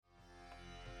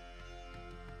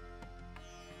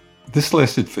This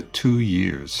lasted for 2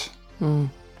 years.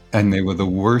 And they were the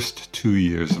worst 2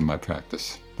 years of my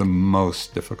practice, the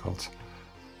most difficult.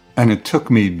 And it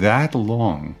took me that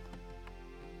long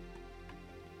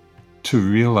to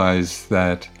realize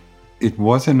that it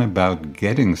wasn't about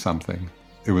getting something.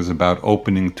 It was about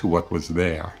opening to what was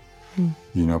there.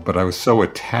 But I was so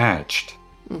attached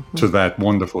to that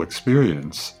wonderful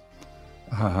experience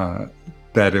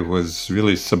that it was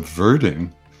really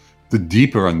subverting the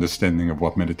deeper understanding of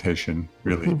what meditation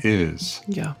really is.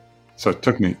 Yeah. So it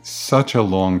took me such a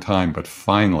long time, but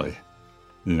finally,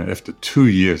 after 2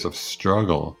 years of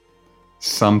struggle,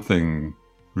 something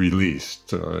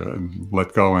released,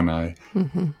 let go, and I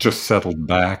just settled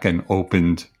back and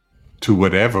opened to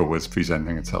whatever was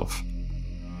presenting itself.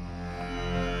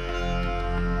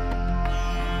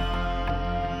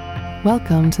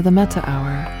 Welcome to the Metta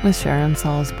Hour with Sharon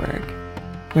Salzberg,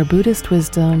 where Buddhist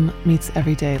wisdom meets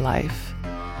everyday life.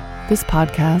 This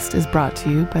podcast is brought to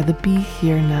you by the Be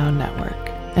Here Now Network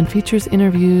and features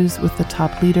interviews with the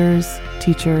top leaders,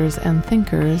 teachers, and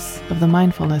thinkers of the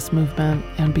mindfulness movement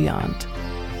and beyond.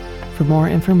 For more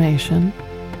information,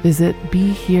 visit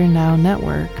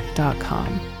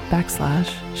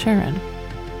BeHereNowNetwork.com/Sharon.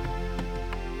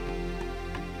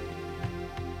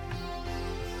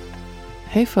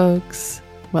 Hey folks,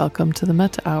 welcome to the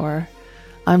Metta Hour.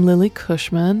 I'm Lily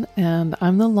Cushman, and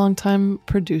I'm the longtime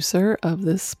producer of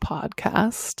this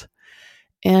podcast.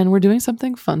 And we're doing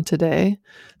something fun today,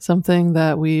 something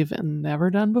that we've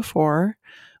never done before,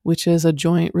 which is a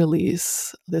joint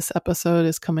release. This episode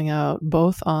is coming out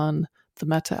both on the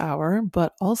Metta Hour,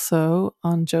 but also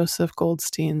on Joseph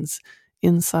Goldstein's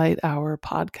Insight Hour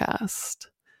podcast.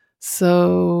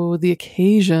 So the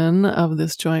occasion of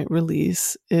this joint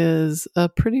release is a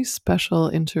pretty special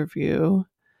interview.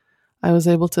 I was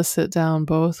able to sit down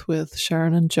both with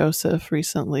Sharon and Joseph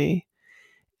recently,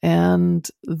 and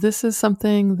this is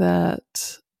something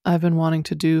that I've been wanting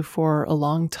to do for a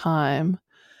long time,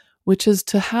 which is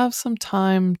to have some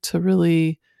time to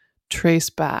really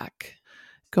trace back,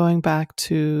 going back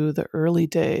to the early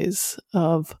days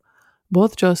of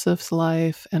both Joseph's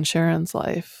life and Sharon's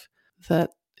life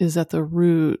that is at the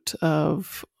root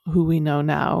of who we know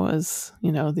now as,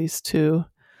 these two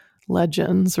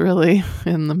legends really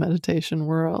in the meditation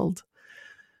world.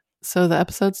 So the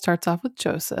episode starts off with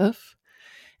Joseph.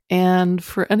 And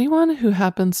for anyone who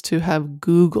happens to have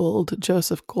Googled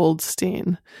Joseph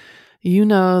Goldstein,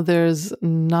 there's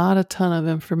not a ton of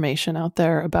information out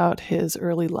there about his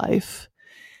early life.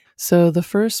 So the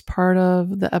first part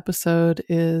of the episode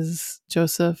is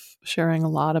Joseph sharing a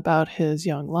lot about his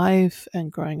young life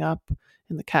and growing up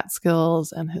in the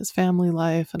Catskills and his family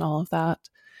life and all of that.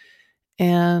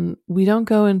 And we don't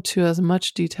go into as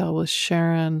much detail with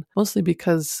Sharon, mostly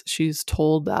because she's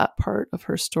told that part of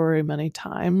her story many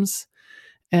times.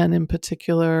 And in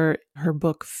particular, her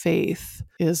book, Faith,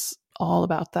 is all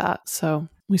about that. So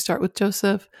we start with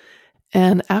Joseph.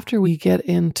 And after we get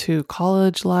into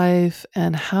college life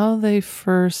and how they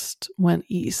first went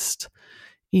east,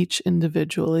 each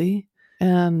individually,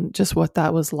 and just what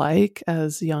that was like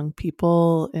as young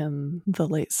people in the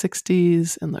late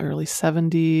 60s and the early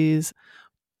 70s,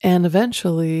 and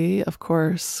eventually, of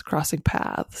course, crossing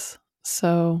paths.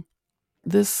 So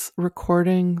this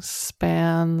recording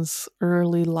spans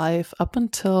early life up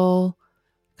until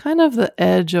kind of the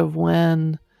edge of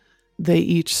when they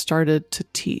each started to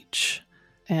teach.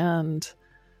 And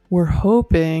we're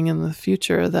hoping in the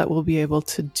future that we'll be able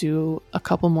to do a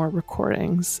couple more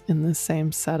recordings in the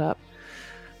same setup.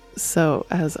 So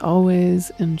as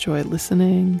always, enjoy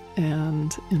listening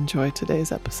and enjoy today's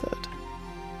episode.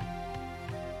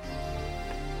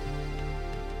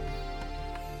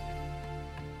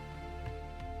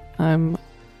 I'm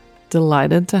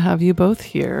delighted to have you both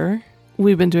here.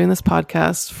 We've been doing this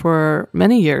podcast for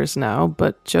many years now,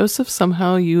 but Joseph,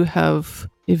 somehow you have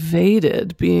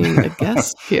evaded being a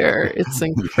guest here. It's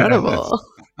incredible.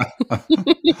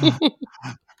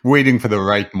 Waiting for the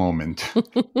right moment.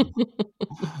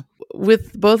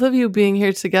 With both of you being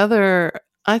here together,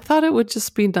 I thought it would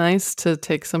just be nice to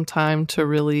take some time to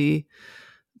really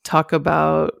talk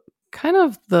about kind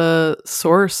of the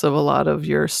source of a lot of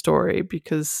your story,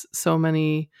 because so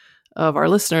many of our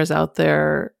listeners out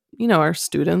there, are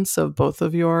students of both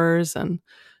of yours and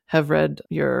have read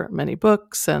your many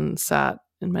books and sat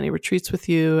in many retreats with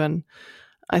you. And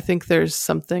I think there's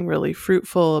something really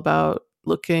fruitful about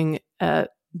looking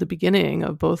at the beginning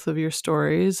of both of your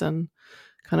stories and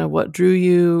kind of what drew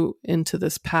you into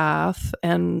this path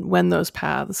and when those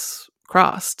paths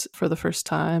crossed for the first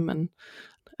time. And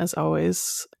as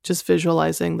always, just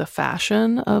visualizing the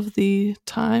fashion of the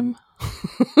time.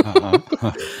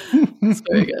 It's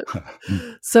very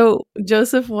good. So,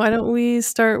 Joseph, why don't we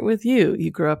start with you?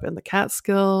 You grew up in the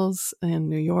Catskills in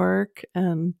New York.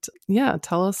 And yeah,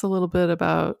 tell us a little bit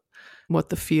about what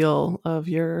the feel of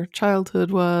your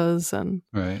childhood was and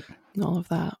Right. all of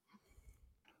that.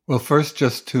 Well, first,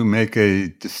 just to make a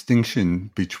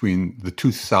distinction between the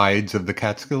two sides of the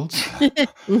Catskills.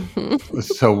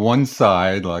 So one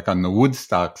side, like on the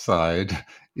Woodstock side,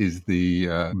 is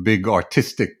the big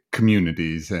artistic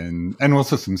communities and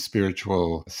also some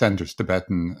spiritual centers,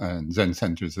 Tibetan and Zen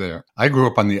centers there. I grew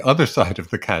up on the other side of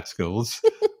the Catskills,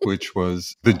 which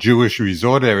was the Jewish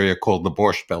resort area called the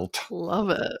Borscht Belt. Love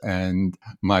it. And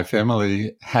my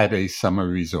family had a summer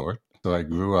resort. So I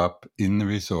grew up in the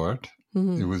resort.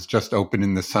 It was just open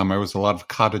in the summer. It was a lot of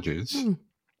cottages.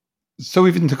 So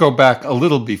even to go back a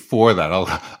little before that,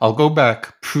 I'll go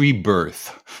back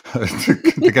pre-birth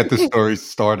to get the story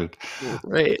started.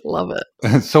 Right, love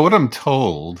it. So what I'm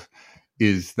told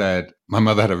is that my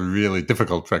mother had a really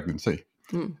difficult pregnancy,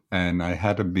 and I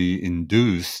had to be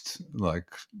induced like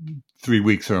 3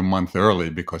 weeks or a month early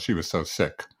because she was so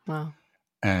sick. Wow.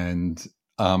 And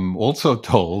I'm also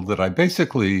told that I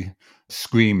basically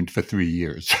screamed for 3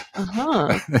 years.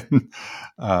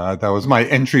 That was my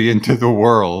entry into the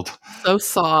world. So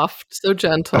soft, so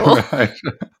gentle. Right.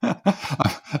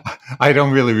 I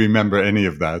don't really remember any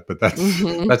of that, but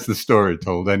that's the story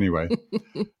told anyway.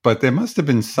 But there must have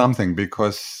been something,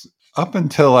 because up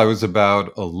until I was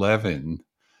about 11,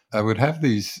 I would have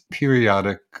these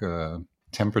periodic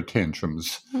temper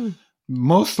tantrums.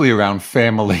 Mostly around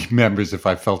family members. If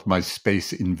I felt my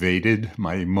space invaded,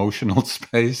 my emotional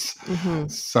space,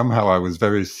 somehow I was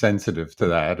very sensitive to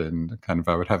that, and kind of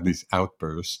I would have these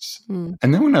outbursts. And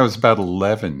then when I was about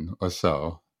 11 or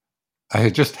so, I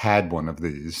had just had one of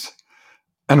these.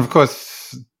 And of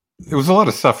course, it was a lot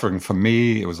of suffering for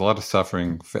me. It was a lot of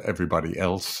suffering for everybody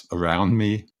else around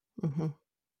me. And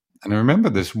I remember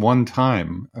this one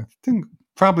time, I think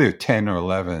probably at 10 or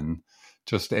 11,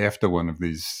 just after one of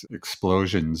these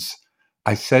explosions,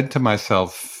 I said to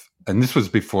myself, and this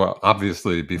was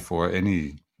obviously before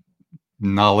any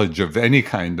knowledge of any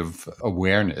kind of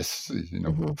awareness,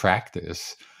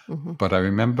 practice. But I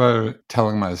remember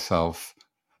telling myself,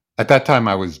 at that time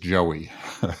I was Joey.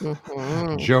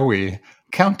 Joey,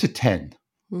 count to 10.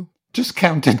 Just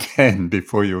count to 10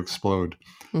 before you explode.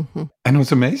 And it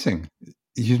was amazing.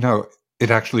 It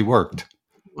actually worked.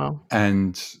 Wow.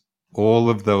 And all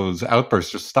of those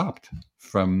outbursts just stopped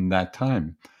from that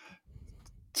time.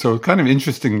 So it's kind of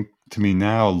interesting to me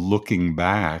now, looking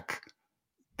back,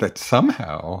 that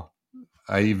somehow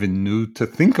I even knew to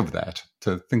think of that,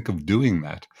 to think of doing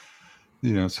that.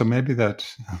 So maybe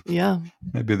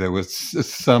maybe there was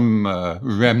some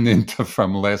remnant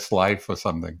from last life or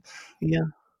something. Yeah.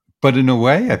 But in a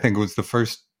way, I think it was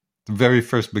the very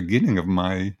first beginning of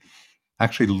my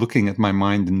actually looking at my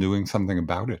mind and doing something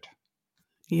about it.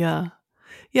 Yeah.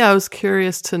 Yeah, I was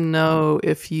curious to know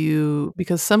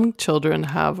because some children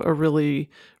have a really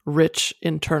rich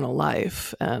internal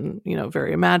life and,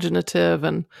 very imaginative.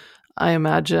 And I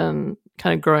imagine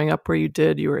kind of growing up where you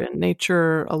did, you were in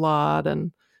nature a lot.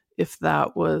 And if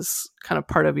that was kind of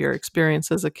part of your experience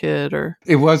as a kid, or...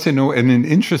 It was in an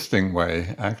interesting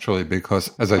way, actually, because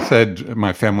as I said,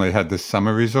 my family had this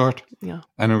summer resort. Yeah.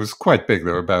 And it was quite big.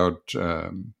 There were about,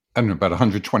 about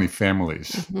 120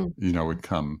 families, would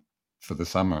come for the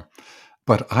summer.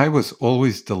 But I was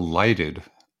always delighted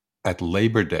at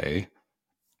Labor Day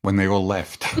when they all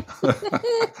left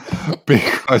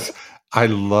because I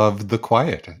loved the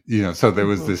quiet, so there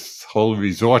was this whole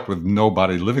resort with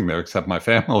nobody living there except my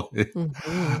family.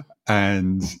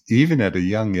 And even at a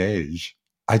young age,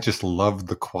 I just loved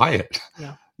the quiet,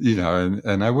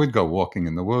 and I would go walking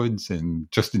in the woods and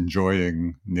just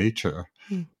enjoying nature.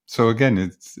 So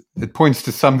again, it points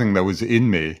to something that was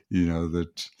in me,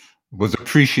 that was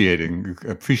appreciating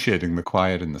the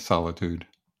quiet and the solitude.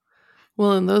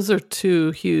 Well, and those are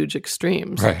two huge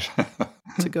extremes. Right.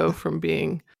 To go from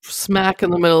being smack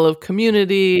in the middle of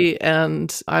community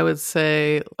and I would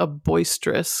say a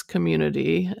boisterous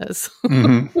community, as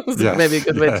maybe a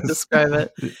good way to describe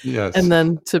it. Yes. And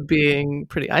then to being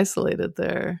pretty isolated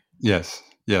there. Yes.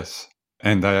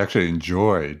 And I actually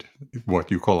enjoyed what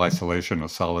you call isolation or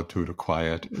solitude or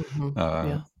quiet.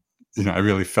 I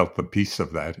really felt the peace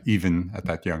of that, even at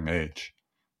that young age.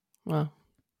 Wow.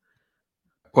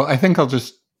 Well, I think I'll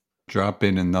just drop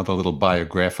in another little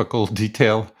biographical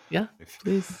detail. Yeah,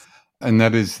 please. And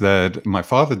that is that my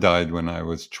father died when I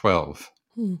was 12.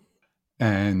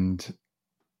 And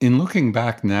in looking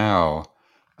back now,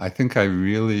 I think I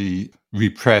really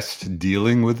repressed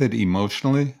dealing with it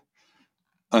emotionally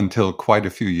until quite a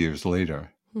few years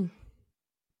later.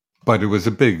 But it was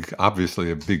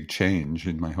obviously a big change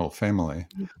in my whole family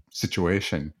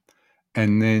situation.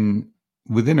 And then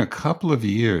within a couple of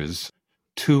years,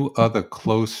 two other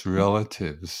close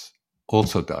relatives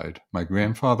also died. My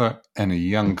grandfather and a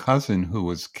young cousin who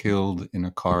was killed in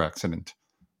a car accident,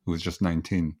 who was just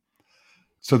 19.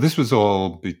 So this was all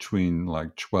between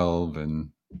like 12 and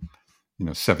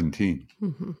 17.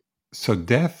 Mm-hmm. So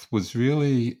death was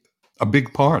really a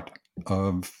big part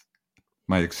of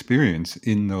my experience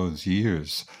in those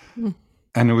years. Mm.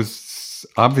 And it was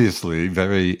obviously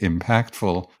very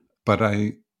impactful, but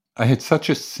I had such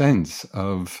a sense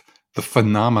of the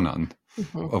phenomenon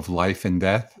Mm-hmm. of life and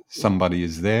death. Somebody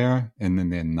is there and then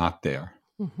they're not there.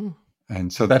 Mm-hmm.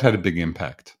 And so that had a big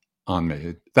impact on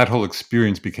me. That whole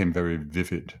experience became very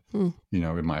vivid, Mm.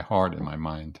 in my heart and my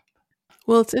mind.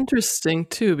 Well, it's interesting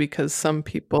too, because some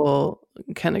people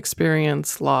can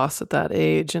experience loss at that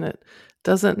age and it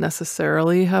doesn't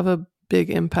necessarily have a big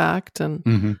impact, and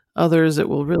Mm-hmm. others it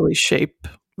will really shape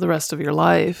the rest of your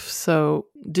life. So,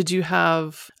 did you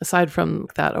have, aside from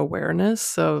that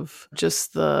awareness of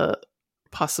just the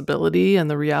possibility and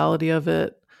the reality of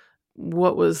it,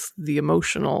 what was the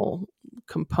emotional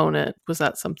component? Was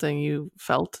that something you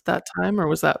felt at that time, or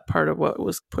was that part of what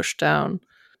was pushed down?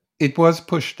 It was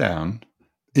pushed down.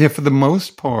 Yeah, for the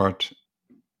most part.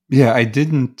 Yeah, I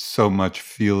didn't so much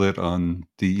feel it on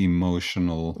the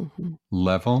emotional Mm-hmm.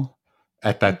 level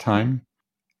at that time.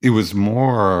 It was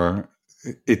more,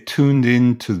 it tuned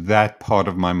into that part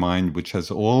of my mind, which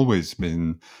has always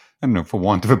been, I don't know, for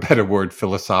want of a better word,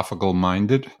 philosophical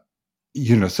minded.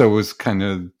 So it was kind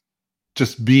of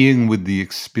just being with the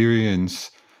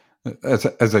experience,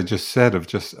 as I just said, of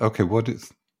just, okay, what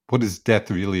is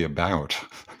death really about?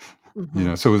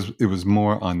 Mm-hmm. So it was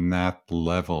more on that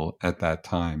level at that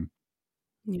time.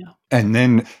 Yeah. And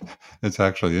then it's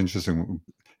actually interesting.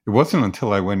 It wasn't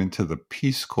until I went into the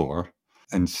Peace Corps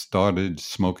and started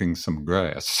smoking some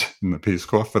grass in the Peace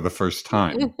Corps for the first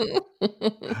time.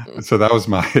 So that was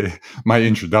my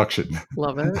introduction,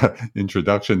 Love it.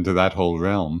 introduction to that whole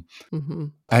realm. Mm-hmm.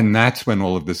 And that's when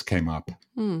all of this came up,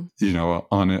 Mm.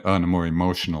 on a more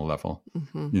emotional level.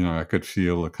 Mm-hmm. I could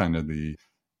feel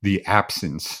the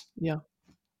absence Yeah.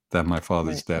 that my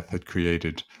father's Right. death had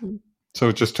created. Mm. So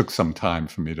it just took some time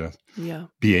for me to Yeah.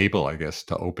 be able, I guess,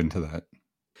 to open to that.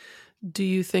 Do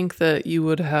you think that you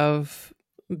would have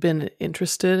been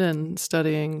interested in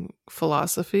studying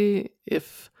philosophy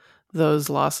if those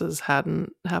losses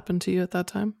hadn't happened to you at that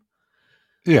time?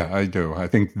 Yeah, I do. I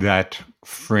think that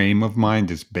frame of mind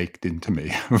is baked into me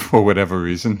for whatever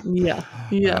reason. Yeah.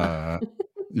 Yeah. Uh,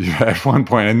 yeah, at one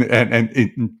point,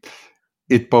 and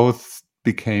it both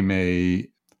became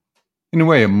in a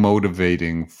way, a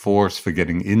motivating force for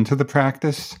getting into the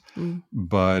practice, Mm.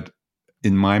 but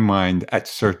in my mind, at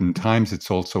certain times,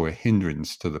 it's also a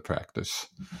hindrance to the practice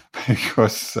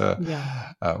because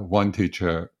Yeah. one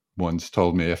teacher once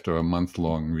told me after a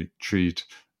month-long retreat,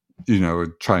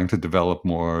 trying to develop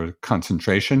more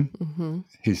concentration, Mm-hmm.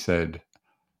 he said,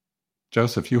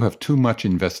 Joseph, you have too much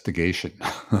investigation.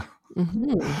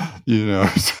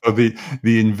 Mm-hmm. So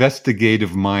the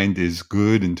investigative mind is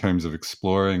good in terms of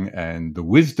exploring, and the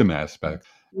wisdom aspect,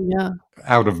 Yeah.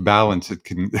 out of balance, it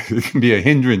can it can be a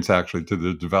hindrance actually to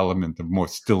the development of more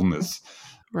stillness.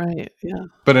 Right. Yeah.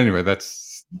 But anyway,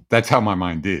 that's how my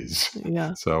mind is.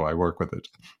 Yeah. So I work with it.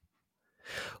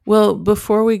 Well,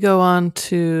 before we go on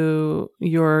to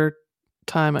your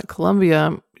time at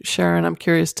Columbia, Sharon, I'm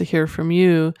curious to hear from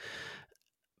you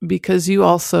because you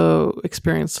also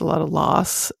experienced a lot of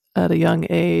loss at a young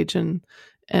age, and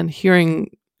hearing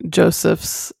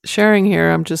Joseph's sharing here,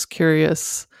 I'm just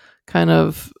curious kind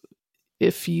of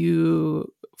if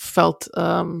you felt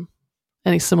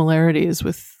any similarities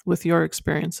with your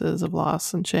experiences of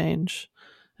loss and change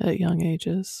at young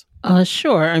ages.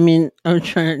 Sure. I mean, I'm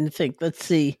trying to think. Let's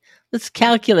see. Let's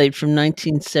calculate from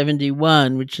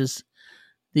 1971, which is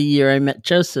the year I met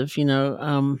Joseph.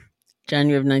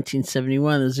 January of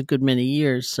 1971. There's a good many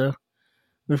years. So,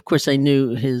 but of course, I knew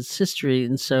his history,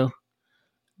 and so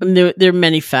there are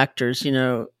many factors.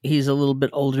 He's a little bit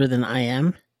older than I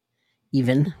am,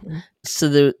 even. Mm-hmm.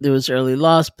 So there was early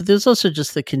loss, but there's also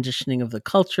just the conditioning of the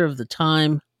culture of the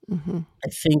time. Mm-hmm. I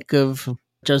think of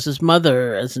Joseph's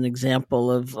mother as an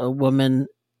example of a woman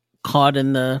caught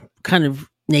in the kind of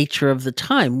nature of the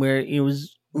time where it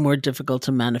was more difficult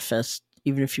to manifest,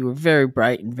 even if you were very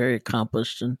bright and very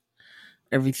accomplished and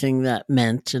everything that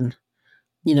meant, and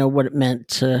what it meant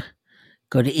to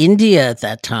go to India at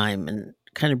that time and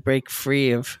kind of break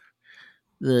free of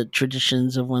the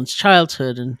traditions of one's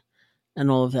childhood and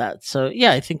all of that. So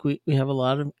yeah, I think we have a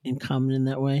lot in common in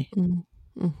that way.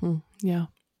 Mm-hmm. Yeah.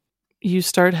 you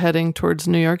start heading towards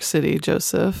New York City,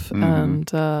 Joseph, Mm-hmm.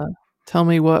 and tell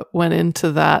me what went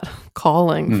into that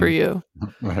calling for you.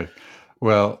 Right.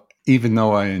 Well, even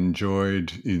though I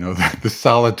enjoyed, the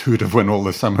solitude of when all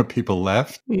the summer people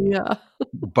left, Yeah.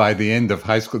 by the end of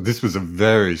high school, this was a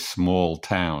very small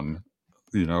town.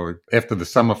 After the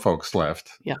summer folks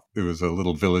left, Yeah. it was a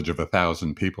little village of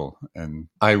 1,000 people, and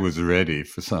I was ready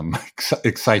for some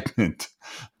excitement.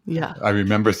 Yeah. I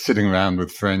remember sitting around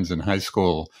with friends in high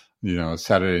school,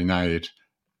 Saturday night.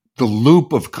 The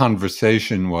loop of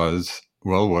conversation was,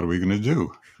 well, what are we going to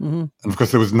do? Mm-hmm. And of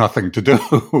course, there was nothing to do.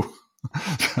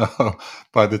 So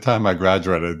by the time I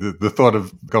graduated, the thought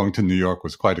of going to New York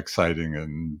was quite exciting.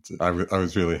 And I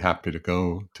was really happy to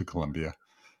go to Columbia.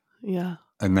 Yeah.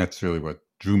 And that's really what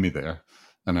drew me there.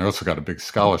 And I also got a big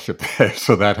scholarship there.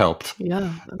 So that helped.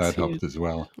 Yeah. That helped as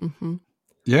well. Mm-hmm.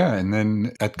 Yeah. And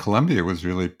then at Columbia, it was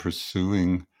really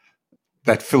pursuing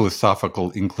that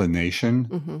philosophical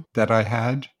inclination that I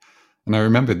had. And I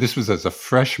remember this was as a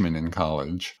freshman in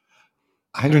college.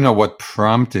 I don't know what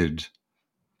prompted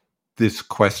this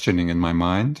questioning in my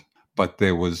mind, but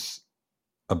there was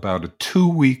about a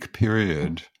 2-week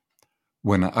period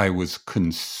when I was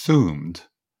consumed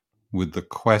with the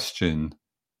question,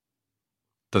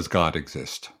 does God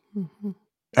exist? Mm-hmm.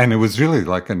 And it was really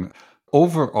like an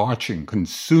overarching,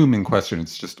 consuming question.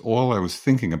 It's just all I was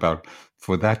thinking about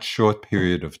for that short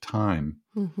period of time.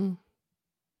 Mm-hmm.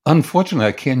 Unfortunately,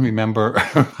 I can't remember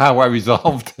how I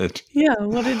resolved it. Yeah.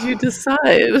 What did you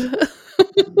decide?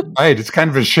 Right. It's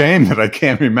kind of a shame that I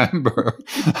can't remember.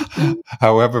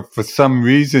 However, for some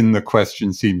reason, the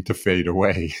question seemed to fade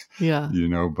away. Yeah.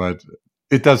 But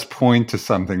it does point to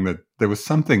something that there was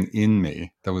something in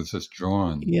me that was just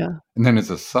drawn. Yeah. And then as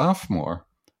a sophomore,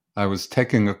 I was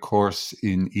taking a course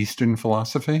in Eastern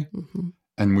philosophy,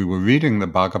 and we were reading the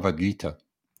Bhagavad Gita.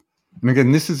 And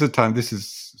again,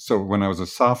 so when I was a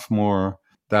sophomore,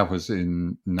 that was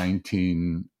in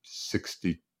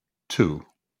 1962.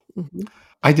 Mm-hmm.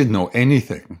 I didn't know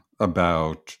anything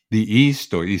about the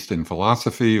East or Eastern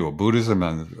philosophy or Buddhism.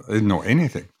 I didn't know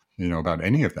anything, about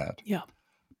any of that. Yeah.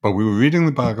 But we were reading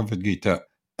the Bhagavad Gita,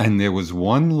 and there was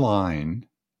one line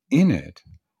in it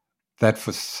that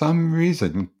for some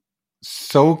reason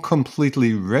so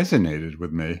completely resonated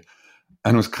with me,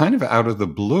 and was kind of out of the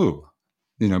blue,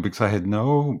 because I had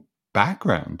no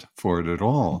background for it at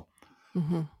all.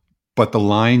 Mm-hmm. But the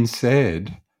line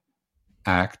said,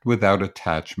 act without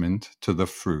attachment to the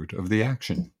fruit of the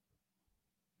action.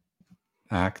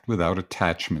 Act without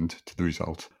attachment to the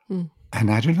result. Mm.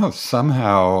 And I don't know,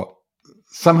 somehow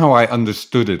I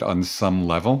understood it on some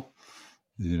level,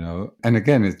 And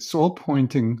again, it's all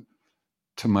pointing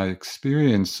to my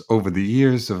experience over the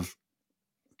years of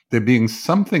there being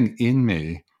something in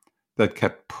me that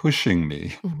kept pushing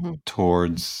me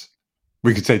towards,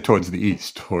 we could say towards the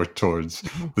East or towards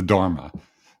the Dharma.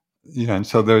 And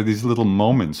so there are these little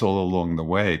moments all along the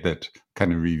way that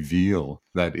kind of reveal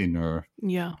that inner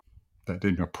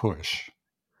push.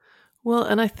 Well,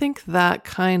 and I think that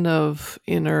kind of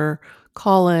inner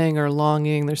calling or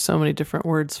longing, there's so many different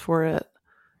words for it,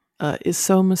 is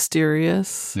so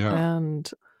mysterious. Yeah. And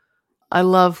I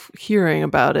love hearing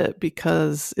about it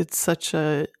because it's such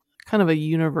a kind of a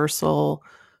universal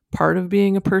part of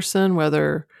being a person,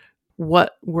 whether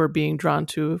what we're being drawn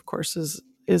to, of course,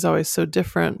 is always so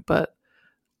different.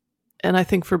 And I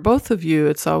think for both of you,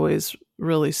 it's always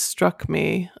really struck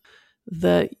me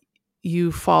that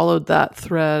you followed that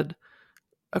thread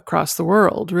across the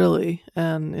world, really,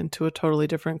 and into a totally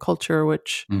different culture,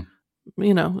 which,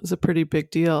 is a pretty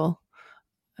big deal.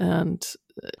 And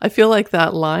I feel like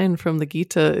that line from the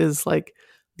Gita is like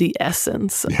the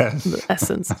essence, the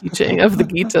essence teaching of the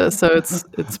Gita. So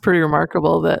it's pretty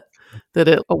remarkable that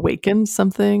it awakened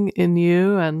something in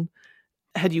you. And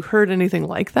had you heard anything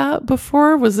like that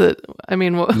before? Was it,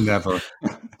 Never.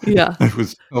 Yeah. It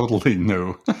was totally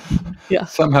new. Yeah.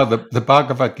 Somehow the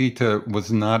Bhagavad Gita was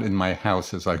not in my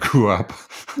house as I grew up.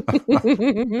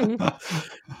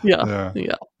 Yeah.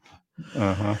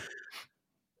 Uh-huh.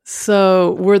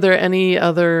 So were there any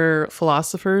other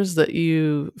philosophers that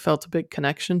you felt a big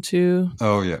connection to?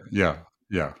 Oh, yeah.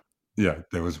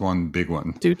 There was one big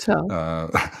one. Do tell.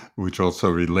 Which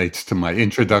also relates to my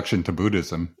introduction to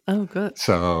Buddhism. Oh, good.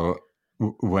 So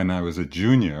when I was a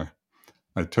junior,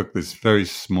 I took this very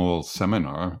small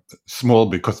seminar, small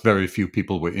because very few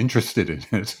people were interested in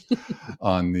it,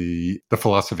 on the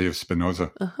philosophy of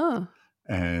Spinoza. Uh-huh.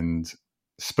 And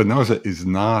Spinoza is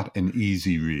not an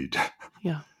easy read.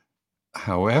 Yeah.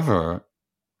 However,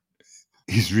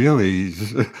 he's really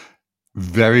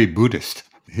very Buddhist.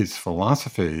 His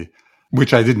philosophy,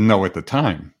 which I didn't know at the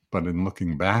time, but in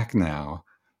looking back now,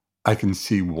 I can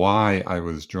see why I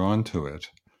was drawn to it.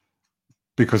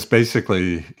 Because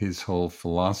basically his whole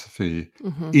philosophy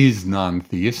is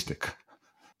non-theistic.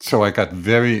 So I got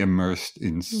very immersed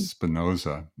in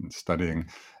Spinoza and studying.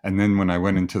 And then when I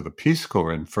went into the Peace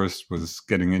Corps and first was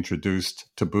getting introduced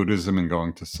to Buddhism and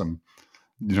going to some,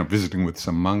 visiting with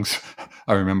some monks,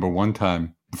 I remember one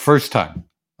time, the first time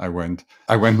I went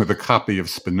with a copy of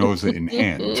Spinoza in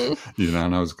hand,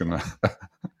 and I was going to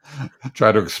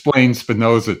try to explain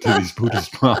Spinoza to these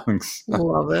Buddhist monks.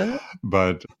 Love it.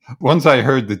 But once I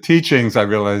heard the teachings, I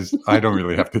realized I don't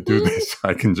really have to do this.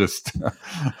 I can just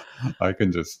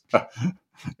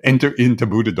enter into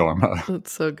Buddha Dharma.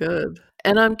 That's so good.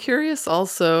 And I'm curious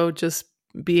also, just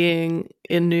being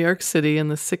in New York City in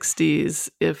the 60s,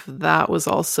 if that was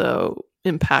also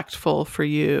impactful for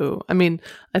you. I mean,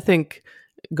 I think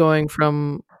going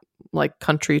from like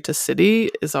country to city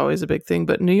is always a big thing,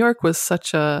 but New York was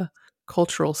such a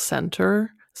cultural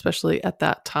center, especially at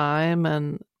that time.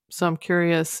 And so I'm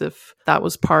curious if that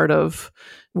was part of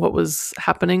what was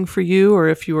happening for you, or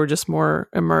if you were just more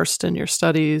immersed in your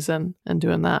studies and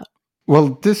doing that.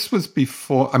 Well, this was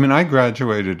before, I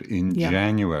graduated in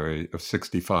January of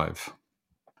 65.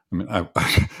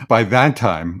 By that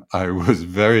time, I was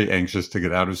very anxious to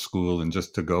get out of school and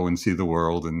just to go and see the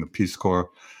world, and the Peace Corps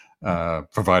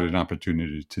provided an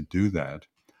opportunity to do that.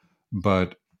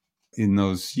 But in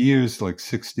those years, like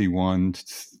 61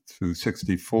 through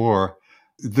 64,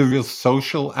 the real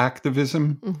social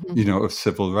activism, of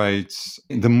civil rights,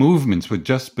 the movements were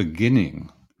just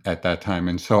beginning at that time.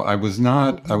 And so I was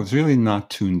really not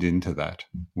tuned into that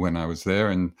when I was there.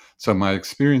 And so my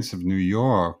experience of New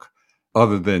York,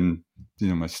 other than,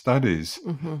 my studies,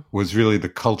 was really the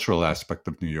cultural aspect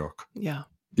of New York. Yeah.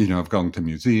 Of going to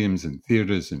museums and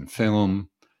theaters and film.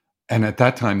 And at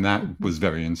that time, that was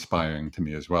very inspiring to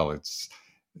me as well. It's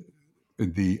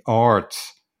the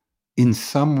arts in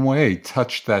some way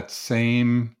touched that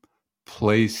same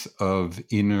place of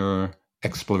inner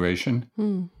exploration.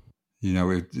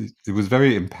 It was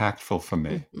very impactful for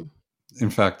me. In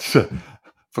fact,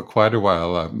 for quite a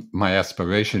while, my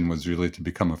aspiration was really to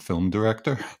become a film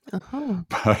director.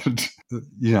 But,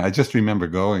 I just remember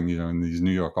going, in these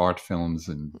New York art films,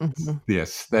 and the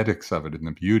aesthetics of it and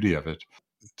the beauty of it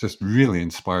just really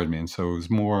inspired me. And so it was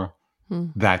more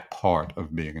that part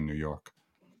of being in New York.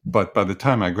 But by the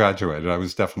time I graduated, I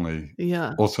was definitely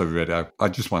also ready. I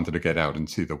just wanted to get out and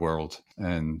see the world.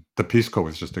 And the Peace Corps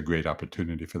was just a great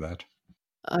opportunity for that.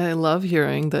 I love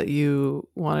hearing that you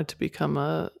wanted to become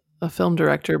a film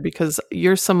director, because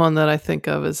you're someone that I think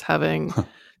of as having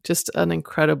just an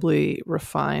incredibly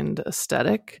refined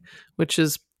aesthetic, which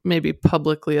is maybe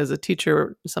publicly as a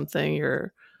teacher something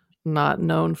you're not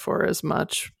known for as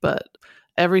much, but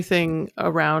everything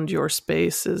around your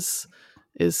space is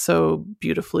so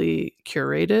beautifully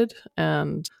curated,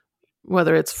 and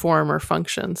whether it's form or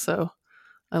function. So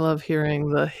I love hearing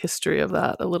the history of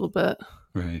that a little bit.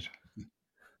 Right.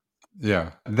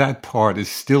 Yeah. That part is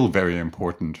still very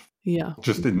important. Yeah.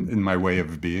 Just in my way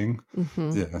of being.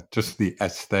 Yeah. Just the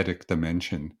aesthetic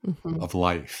dimension of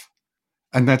life.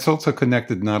 And that's also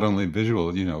connected not only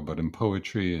visual, but in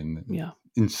poetry and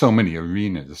in so many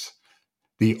arenas.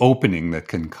 The opening that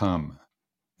can come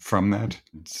from that,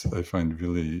 I find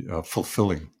really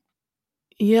fulfilling.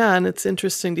 Yeah, and it's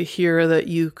interesting to hear that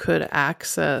you could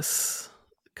access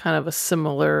kind of a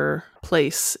similar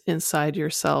place inside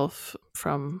yourself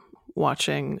from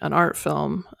watching an art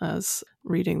film as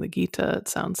reading the Gita. It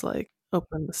sounds like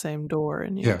opened the same door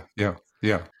in you.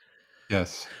 Yeah.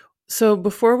 Yes. So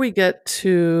before we get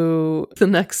to the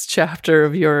next chapter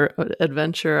of your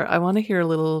adventure, I want to hear a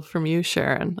little from you,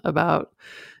 Sharon,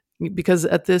 because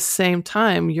at this same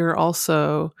time, you're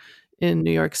also in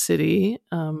New York City.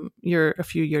 You're a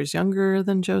few years younger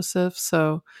than Joseph,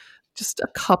 so just a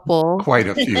couple. Quite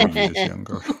a few years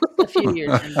younger. A few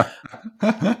years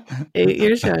younger. 8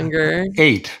 years younger.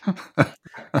 8.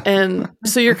 And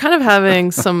so you're kind of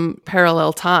having some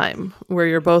parallel time where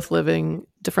you're both living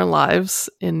different lives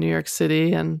in New York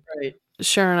City. And right.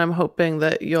 Sharon, I'm hoping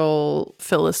that you'll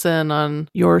fill us in on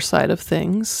your side of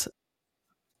things.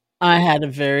 I had a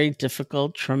very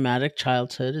difficult, traumatic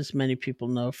childhood, as many people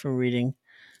know from reading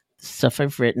stuff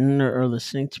I've written or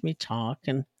listening to me talk,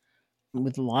 and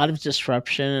with a lot of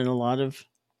disruption and a lot of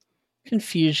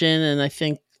confusion. And I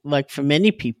think, like for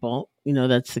many people,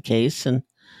 that's the case. And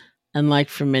like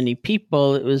for many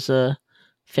people, it was a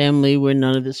family where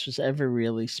none of this was ever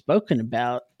really spoken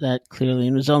about that clearly.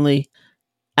 And it was only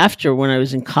after, when I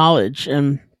was in college,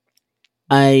 and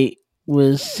I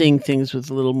was seeing things with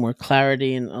a little more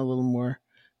clarity and a little more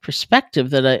perspective,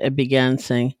 that I began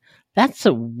saying, that's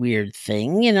a weird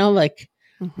thing, like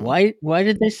Why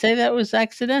did they say that was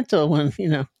accidental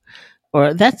when,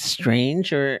 or that's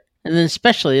strange, and then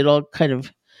especially it all kind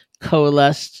of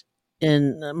coalesced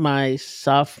in my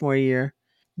sophomore year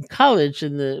in college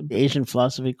in the Asian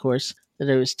philosophy course that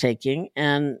I was taking,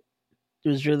 and it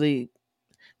was really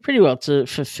pretty well to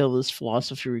fulfill this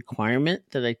philosophy requirement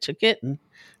that I took it, and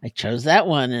I chose that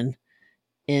one. And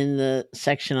in the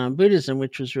section on Buddhism,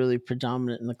 which was really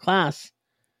predominant in the class,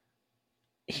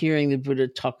 hearing the Buddha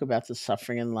talk about the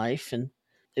suffering in life, and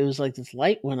it was like this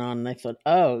light went on, and I thought,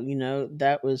 oh,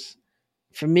 that was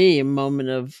for me a moment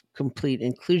of complete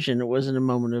inclusion. It wasn't a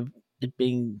moment of it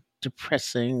being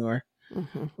depressing or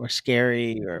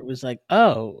scary, or it was like,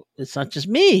 oh, it's not just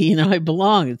me, I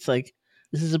belong. It's like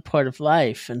this is a part of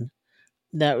life. And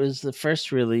that was the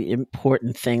first really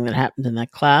important thing that happened in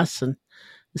that class. And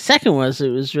the second was, it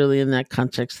was really in that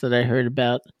context that I heard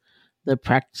about the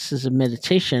practices of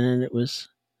meditation, and it was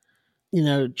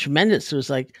tremendous. It was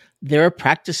like, there are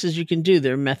practices you can do,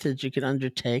 there are methods you can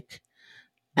undertake,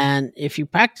 and if you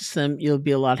practice them, you'll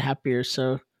be a lot happier.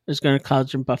 So I was going to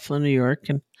college in Buffalo, New York,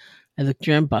 and I looked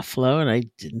around Buffalo and I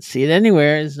didn't see it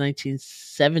anywhere. It was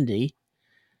 1970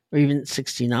 or even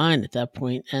 69 at that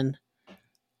point. And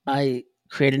I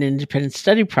created an independent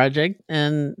study project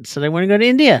and said I want to go to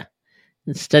India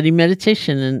and study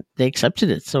meditation, and they accepted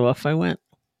it. So off I went.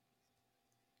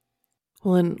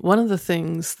 Well, and one of the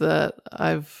things that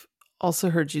I've also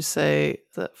heard you say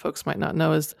that folks might not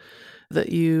know is that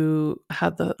you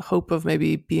had the hope of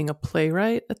maybe being a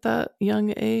playwright at that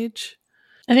young age.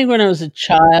 I think when I was a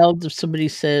child, if somebody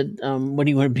said, what do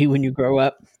you want to be when you grow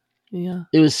up? Yeah.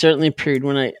 It was certainly a period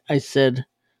when I said,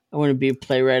 I want to be a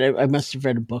playwright. I must have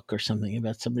read a book or something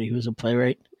about somebody who was a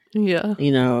playwright. Yeah.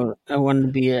 I wanted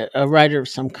to be a writer of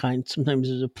some kind. Sometimes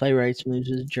it was a playwright, sometimes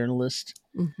it was a journalist.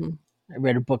 I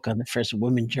read a book on the first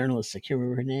woman journalist. I can't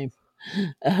remember her name.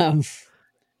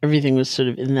 Everything was sort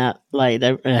of in that light.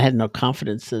 I had no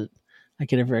confidence that I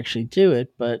could ever actually do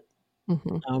it, but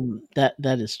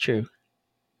that is true.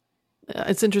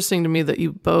 It's interesting to me that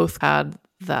you both had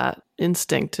that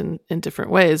instinct in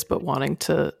different ways, but wanting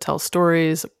to tell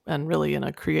stories and really in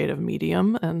a creative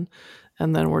medium, and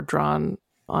then we're drawn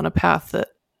on a path that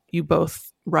you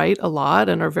both write a lot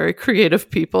and are very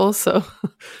creative people. So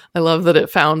I love that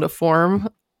it found a form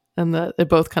and that it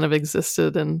both kind of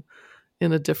existed in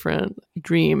a different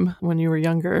dream when you were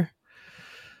younger.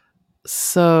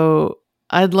 So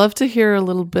I'd love to hear a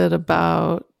little bit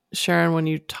about, Sharon, when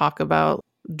you talk about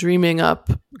dreaming up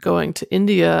going to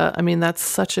India. I mean, that's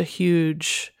such a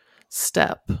huge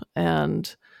step,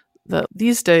 and that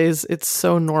these days it's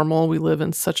so normal. We live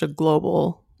in such a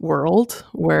global world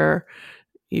where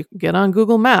you can get on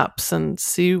Google Maps and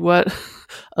see what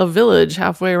a village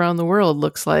halfway around the world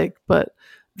looks like, but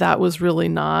that was really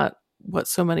not what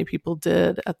so many people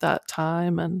did at that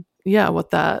time. And yeah, what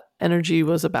that energy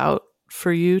was about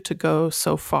for you to go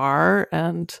so far,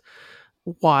 and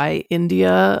why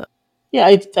India. Yeah,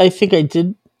 I think I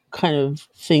did kind of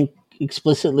think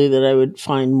explicitly that I would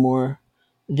find more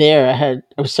there.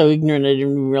 I was so ignorant, I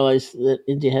didn't even realize that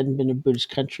India hadn't been a Buddhist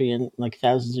country in like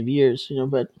thousands of years,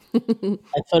 but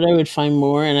I thought I would find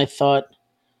more, and I thought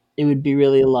it would be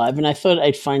really alive, and I thought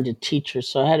I'd find a teacher.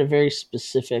 So I had a very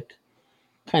specific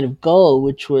kind of goal,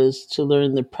 which was to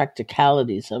learn the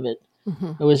practicalities of it.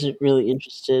 I wasn't really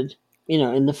interested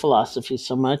in the philosophy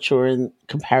so much, or in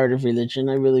comparative religion.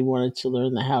 I really wanted to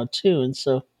learn the how-to. And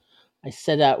so I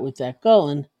set out with that goal,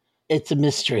 and it's a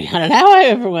mystery. I don't know how I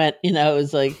ever went, it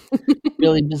was like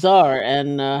really bizarre.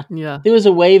 And there was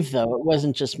a wave, though. It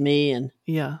wasn't just me. And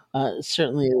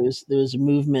certainly there was a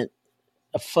movement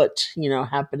afoot,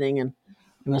 happening. And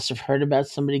I must have heard about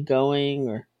somebody going,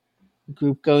 or a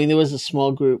group going. There was a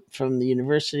small group from the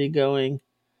university going,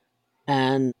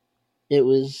 and it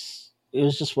was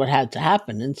just what had to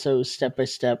happen. And so step by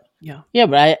step.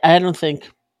 But I don't think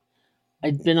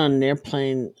I'd been on an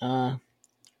airplane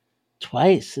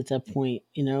twice at that point,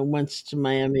 once to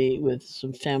Miami with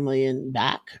some family and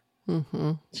back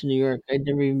to New York. I'd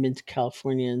never even been to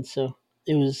California. And so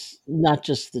it was not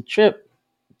just the trip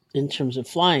in terms of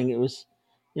flying. It was,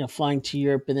 flying to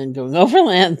Europe and then going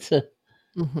overland to,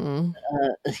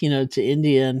 to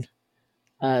India.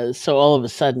 And so all of a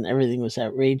sudden everything was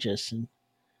outrageous and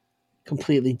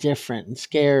completely different and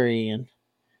scary, and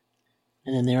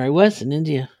then there I was in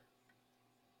India.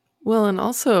 Well, and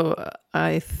also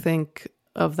I think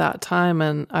of that time,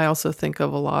 and I also think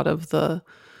of a lot of the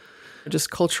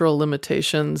just cultural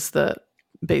limitations that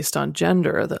based on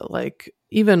gender, that like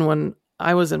even when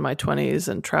I was in my 20s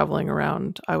and traveling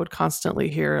around, I would constantly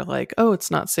hear like, oh, it's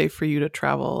not safe for you to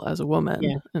travel as a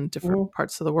woman in different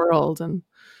parts of the world. And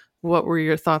what were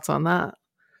your thoughts on that?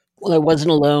 Well, I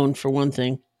wasn't alone, for one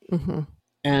thing. Mm-hmm.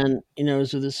 And, I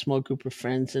was with a small group of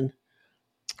friends, and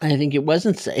I think it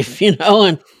wasn't safe,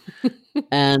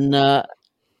 and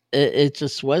it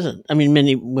just wasn't. I mean,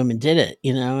 many women did it,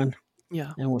 and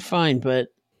Yeah. we're fine. But,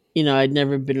 I'd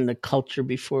never been in a culture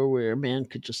before where a man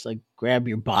could just like grab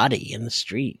your body in the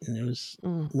street, and it was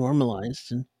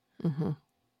normalized. And, Mm-hmm.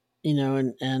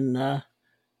 and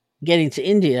getting to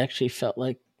India actually felt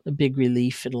like a big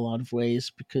relief in a lot of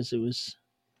ways, because it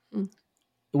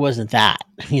wasn't that,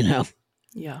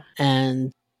 Yeah.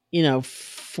 and,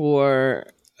 for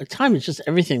a time, it's just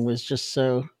everything was just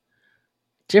so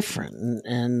different,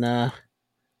 and the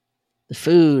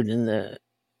food and the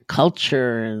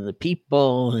culture and the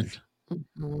people and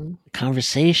Mm-hmm. the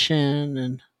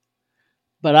conversation,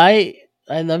 but I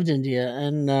loved India,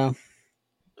 and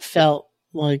felt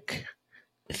like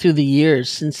through the years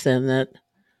since then that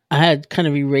I had kind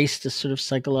of erased a sort of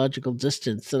psychological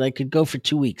distance, that I could go for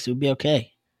 2 weeks. It would be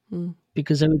okay,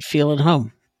 because I would feel at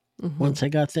home once I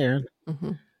got there.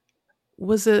 Mm-hmm.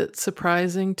 Was it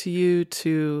surprising to you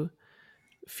to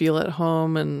feel at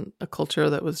home in a culture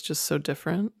that was just so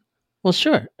different? Well,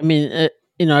 sure. I mean,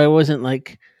 I wasn't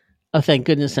like, oh, thank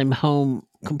goodness I'm home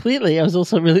completely. I was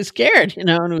also really scared, and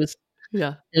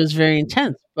Yeah. it was very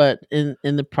intense. But in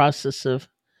the process of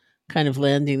kind of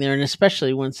landing there, and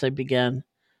especially once I began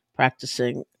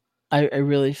practicing, I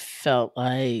really felt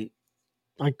I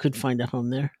could find a home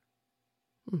there.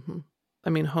 Mm-hmm. I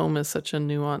mean, home is such a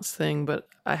nuanced thing, but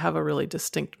I have a really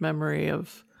distinct memory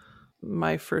of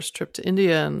my first trip to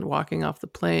India and walking off the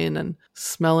plane and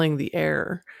smelling the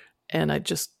air. And I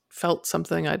just felt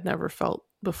something I'd never felt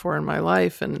before in my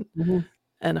life. And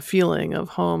a feeling of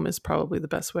home is probably the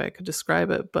best way I could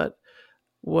describe it. But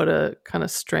what a kind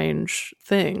of strange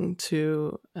thing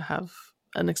to have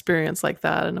an experience like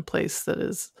that in a place that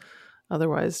is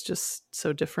otherwise just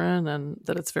so different, and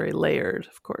that it's very layered,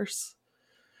 of course.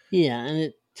 Yeah, and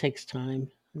it takes time.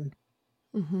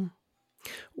 Mm-hmm.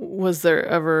 Was there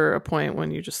ever a point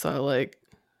when you just thought, like,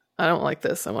 I don't like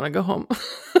this, I want to go home?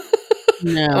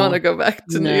 No. I want to go back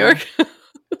to New York?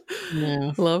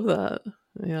 No. Love that.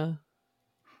 Yeah.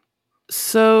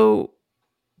 So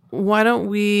why don't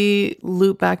we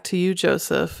loop back to you,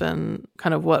 Joseph, and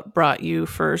kind of what brought you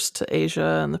first to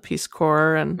Asia and the Peace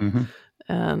Corps, and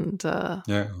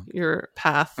your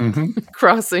path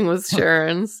crossing with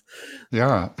Sharon's.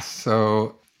 Yeah.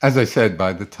 So, as I said,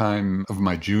 by the time of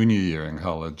my junior year in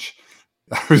college,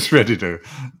 I was ready to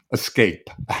escape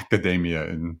academia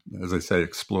and, as I say,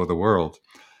 explore the world.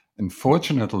 And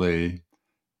fortunately,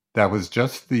 that was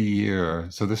just the year.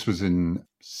 So this was in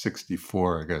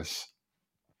 64, I guess,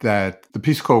 that the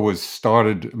Peace Corps was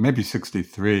started, maybe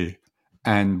 63.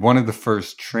 And one of the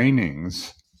first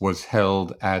trainings was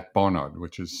held at Barnard,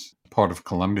 which is part of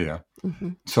Columbia.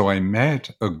 So I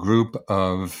met a group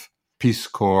of Peace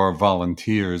Corps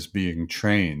volunteers being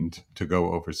trained to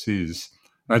go overseas.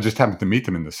 I just happened to meet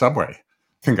them in the subway.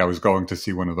 I think I was going to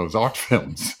see one of those art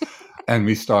films. And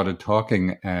we started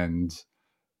talking, and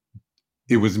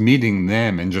it was meeting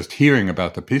them and just hearing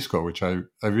about the Peace Corps, which I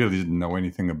really didn't know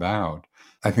anything about.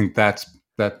 I think that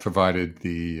provided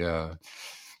the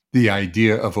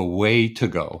idea of a way to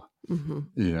go,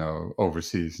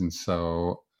 overseas. And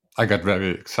so I got very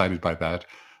excited by that.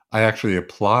 I actually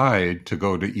applied to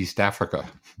go to East Africa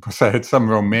because I had some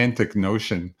romantic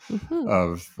notion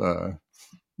of,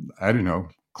 I don't know,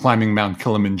 climbing Mount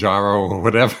Kilimanjaro or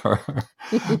whatever.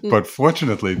 But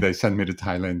fortunately, they sent me to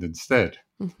Thailand instead,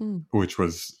 which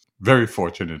was very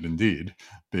fortunate indeed,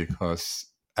 because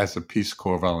as a Peace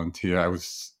Corps volunteer, I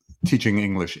was teaching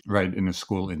English right in a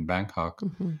school in Bangkok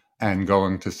and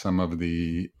going to some of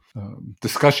the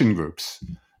discussion groups.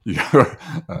 There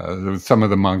was some of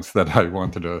the monks that I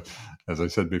wanted to, as I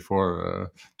said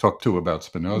before, talk to about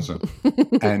Spinoza.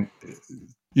 And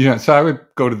so I would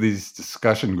go to these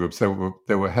discussion groups that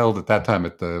were held at that time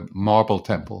at the Marble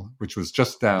Temple, which was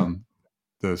just down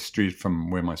the street from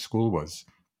where my school was.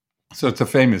 So it's a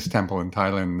famous temple in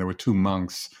Thailand. There were two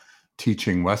monks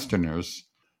teaching Westerners.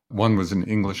 One was an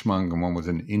English monk and one was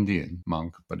an Indian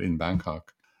monk, but in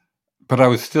Bangkok. But I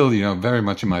was still, very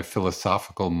much in my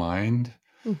philosophical mind.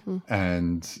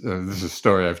 And this is a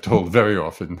story I've told very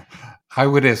often. I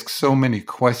would ask so many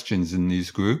questions in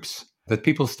these groups that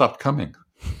people stopped coming.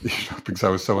 Because I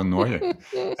was so annoying.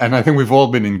 And I think we've all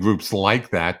been in groups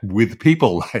like that with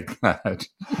people like that.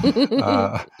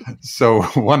 So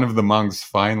one of the monks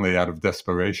finally, out of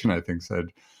desperation, I think, said,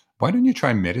 "Why don't you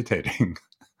try meditating?"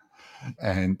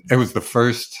 And it was the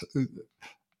first,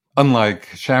 unlike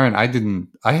Sharon, I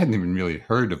hadn't even really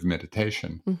heard of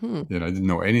meditation. I didn't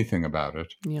know anything about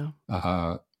it.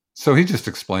 Yeah. So he just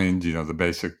explained, the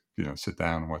basic sit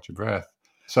down and watch your breath.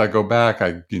 So I go back,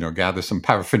 I, gather some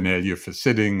paraphernalia for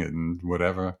sitting and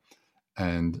whatever.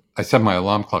 And I set my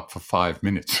alarm clock for 5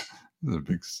 minutes.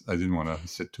 I didn't want to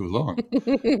sit too long.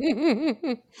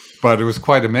 But it was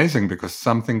quite amazing because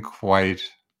something quite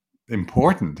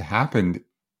important happened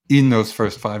in those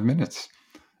first 5 minutes.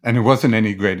 And it wasn't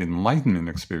any great enlightenment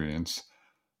experience,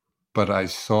 but I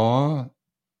saw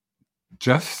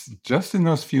just in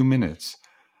those few minutes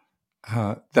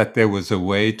that there was a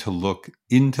way to look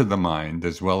into the mind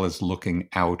as well as looking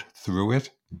out through it,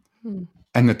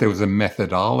 and that there was a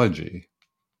methodology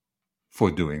for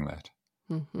doing that.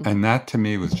 And that to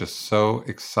me was just so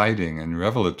exciting and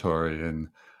revelatory, and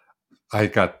I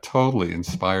got totally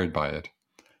inspired by it.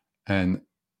 And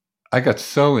I got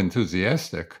so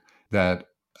enthusiastic that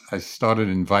I started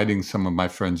inviting some of my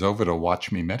friends over to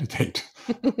watch me meditate.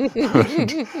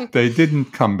 They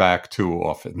didn't come back too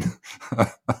often.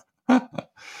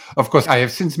 Of course, I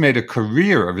have since made a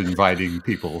career of inviting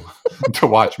people to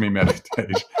watch me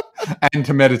meditate and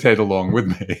to meditate along with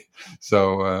me.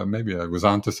 So maybe I was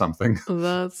onto something.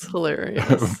 That's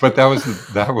hilarious. But that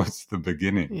was the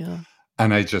beginning. Yeah.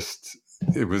 And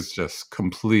it was just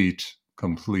complete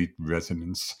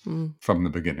resonance from the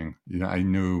beginning. I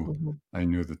knew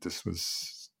that this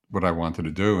was what I wanted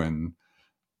to do. And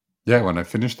yeah, when I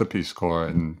finished the Peace Corps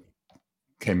and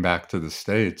came back to the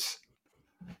States,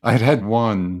 I had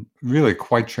one really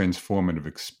quite transformative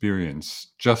experience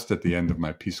just at the end of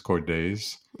my Peace Corps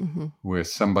days, where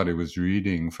somebody was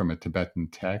reading from a Tibetan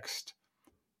text,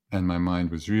 and my mind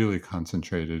was really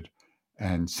concentrated,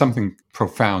 and something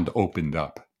profound opened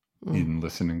up in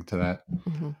listening to that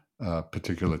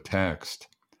particular text.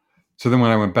 So then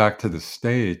when I went back to the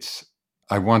States,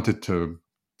 I wanted to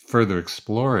further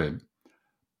explore it,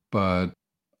 but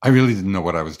I really didn't know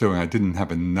what I was doing. I didn't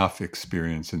have enough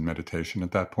experience in meditation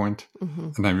at that point.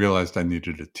 And I realized I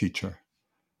needed a teacher.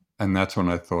 And that's when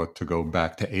I thought to go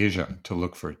back to Asia to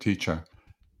look for a teacher.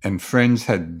 And friends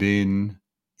had been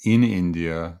in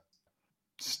India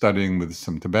studying with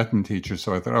some Tibetan teachers.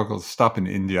 So I thought, I'll stop in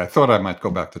India. I thought I might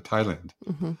go back to Thailand.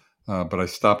 But I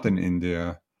stopped in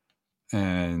India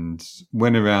and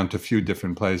went around to a few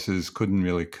different places, couldn't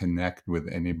really connect with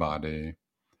anybody.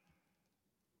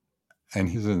 And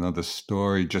here's another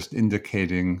story just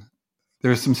indicating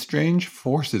there are some strange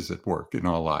forces at work in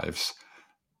our lives.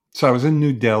 So I was in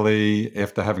New Delhi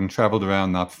after having traveled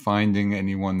around, not finding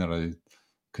anyone that I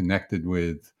connected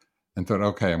with, and thought,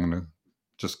 okay, I'm going to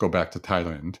just go back to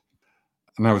Thailand.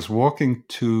 And I was walking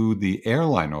to the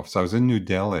airline office. I was in New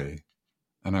Delhi,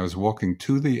 and I was walking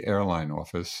to the airline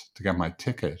office to get my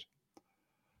ticket.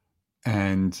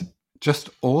 And just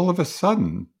all of a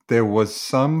sudden, there was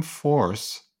some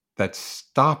force that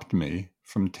stopped me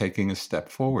from taking a step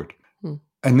forward.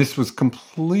 And this was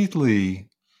completely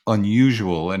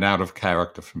unusual and out of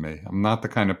character for me. I'm not the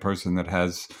kind of person that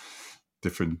has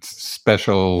different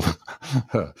special,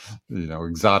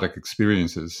 exotic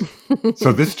experiences.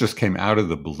 So this just came out of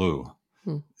the blue.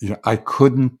 I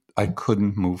couldn't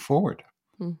move forward.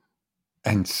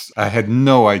 And I had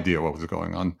no idea what was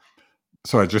going on.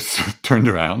 So I just turned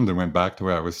around and went back to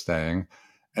where I was staying.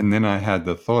 And then I had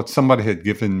the thought, somebody had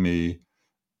given me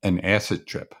an acid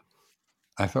trip.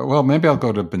 I thought, well, maybe I'll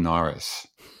go to Benares,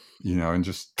 and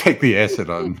just take the acid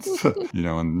on,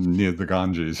 near the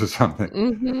Ganges or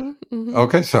something.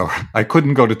 Okay, so I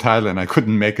couldn't go to Thailand. I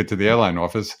couldn't make it to the airline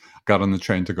office. Got on the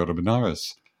train to go to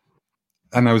Benares.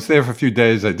 And I was there for a few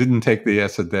days. I didn't take the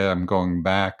acid there. I'm going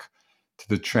back to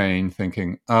the train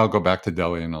thinking, I'll go back to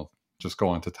Delhi and I'll just go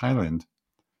on to Thailand.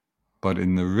 But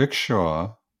in the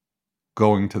rickshaw,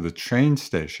 going to the train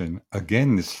station,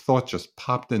 again, this thought just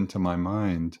popped into my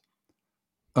mind.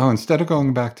 Oh, instead of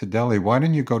going back to Delhi, why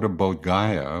don't you go to Bodh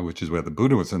Gaya, which is where the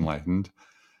Buddha was enlightened,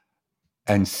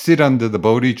 and sit under the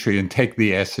Bodhi tree and take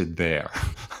the acid there?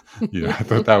 I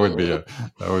thought that would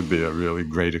be a really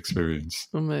great experience.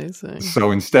 Amazing.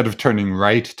 So instead of turning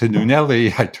right to New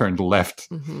Delhi, I turned left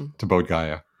to Bodh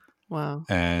Gaya. Wow.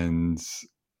 And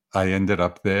I ended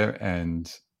up there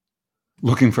and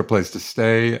looking for a place to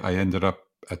stay. I ended up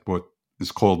at what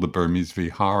is called the Burmese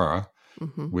Vihara,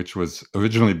 which was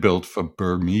originally built for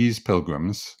Burmese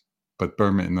pilgrims, but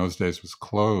Burma in those days was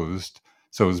closed.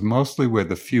 So it was mostly where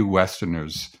the few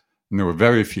Westerners, and there were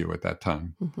very few at that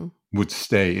time, would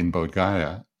stay in Bodh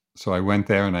Gaya. So I went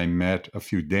there and I met a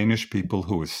few Danish people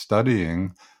who were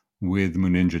studying with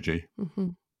Munindraji.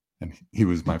 And he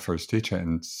was my first teacher.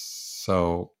 And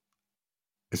so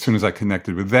as soon as I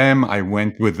connected with them, I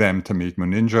went with them to meet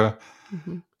Munindra.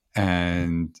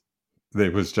 And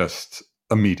it was just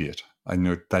immediate. I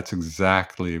knew that's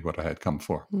exactly what I had come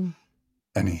for.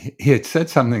 And he had said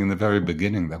something in the very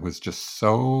beginning that was just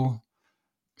so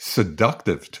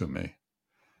seductive to me.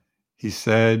 He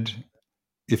said,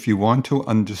 if you want to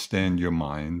understand your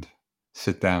mind,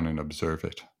 sit down and observe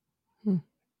it. Hmm.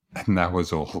 And that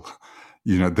was all.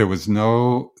 There was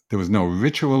no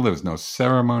ritual, there was no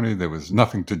ceremony, there was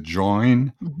nothing to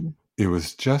join. Mm-hmm. It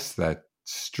was just that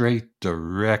straight,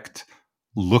 direct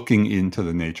looking into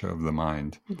the nature of the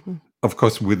mind. Mm-hmm. Of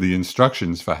course, with the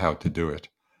instructions for how to do it.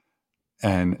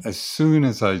 And as soon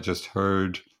as I just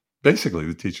heard basically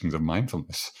the teachings of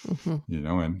mindfulness,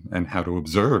 Mm-hmm. and how to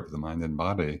observe the mind and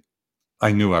body,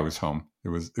 I knew I was home. It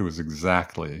was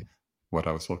exactly what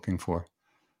I was looking for.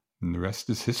 And the rest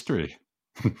is history.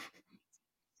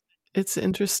 It's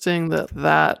interesting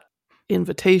that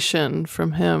invitation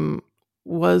from him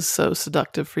was so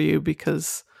seductive for you,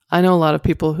 because I know a lot of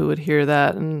people who would hear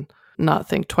that and not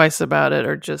think twice about it,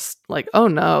 or just like, oh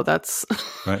no, that's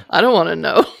Right. I don't want to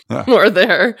know more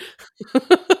there.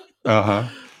 Uh-huh.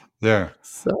 Yeah.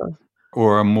 So,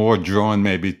 Or are more drawn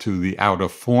maybe to the outer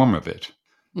form of it.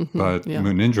 But yeah.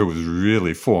 Munindra was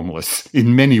really formless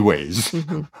in many ways.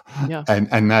 Yeah.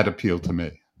 And that appealed to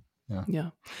me. Yeah.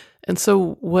 And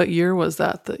so what year was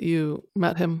that you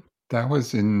met him? That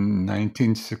was in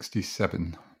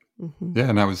 1967. Mm-hmm. Yeah,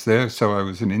 and I was there. So I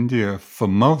was in India for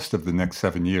most of the next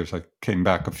 7 years. I came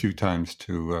back a few times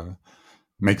to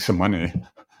make some money,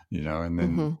 and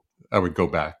then I would go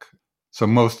back. So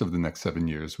most of the next 7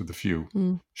 years, with a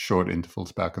few short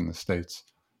intervals back in the States.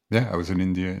 Yeah, I was in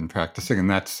India and practicing. And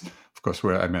that's, of course,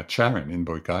 where I met Sharon in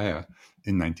Bodh Gaya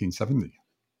in 1970.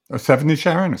 Or 70,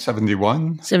 Sharon? Or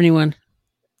 71? 71.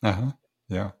 Uh-huh.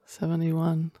 Yeah.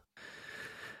 71.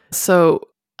 So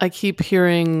I keep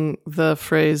hearing the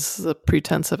phrase, the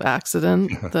pretense of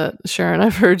accident, that Sharon,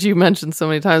 I've heard you mention so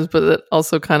many times, but it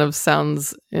also kind of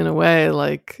sounds in a way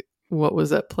like what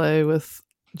was at play with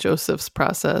Joseph's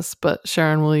process. But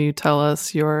Sharon, will you tell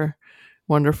us your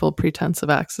wonderful pretense of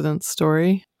accident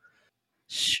story?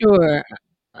 Sure.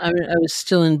 I was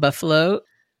still in Buffalo,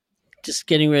 just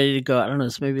getting ready to go. I don't know,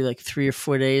 it's maybe like 3 or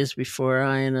 4 days before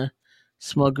I and a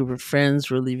small group of friends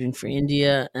were leaving for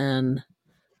India, and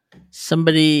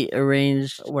somebody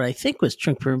arranged what I think was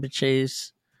Trungpa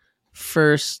Rinpoche's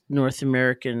first North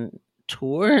American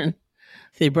tour, and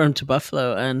they brought him to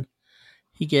Buffalo, and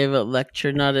he gave a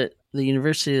lecture, not at the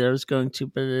university that I was going to,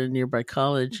 but at a nearby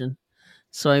college. And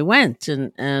so I went,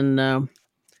 and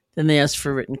then they asked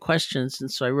for written questions.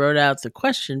 And so I wrote out the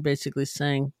question basically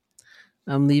saying,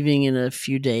 I'm leaving in a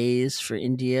few days for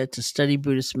India to study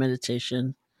Buddhist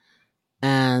meditation,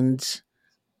 and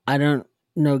I don't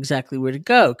know exactly where to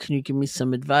go. Can you give me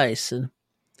some advice? And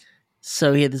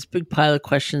so he had this big pile of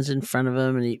questions in front of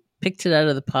him, and he picked it out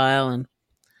of the pile and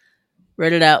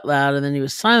read it out loud. And then he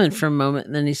was silent for a moment,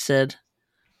 and then he said,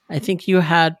 I think you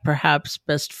had perhaps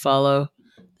best follow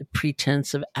the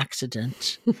pretense of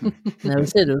accident. And that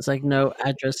was it. It was like no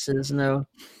addresses, no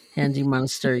handy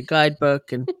monastery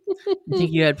guidebook. And I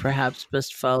think you had perhaps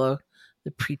best follow the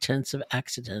pretense of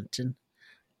accident. And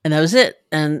that was it.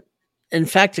 And in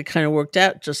fact, it kind of worked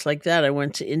out just like that. I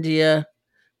went to India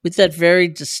with that very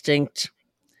distinct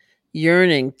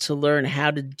yearning to learn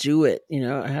how to do it,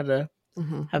 how to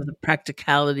have the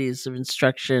practicalities of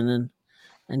instruction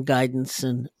and guidance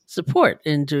and support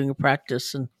in doing a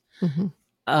practice. And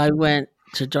I went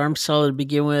to Dharamsala to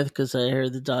begin with because I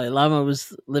heard the Dalai Lama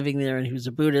was living there and he was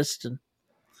a Buddhist. And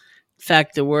in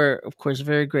fact, there were, of course,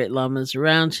 very great lamas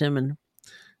around him and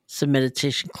some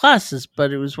meditation classes,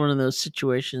 but it was one of those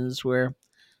situations where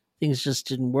things just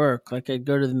didn't work. Like I'd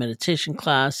go to the meditation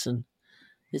class and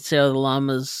they'd say, oh, the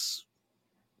lama's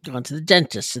gone to the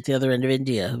dentist at the other end of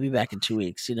India. He'll be back in 2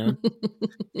 weeks,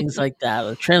 things like that.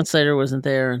 The translator wasn't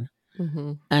there.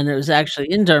 And it was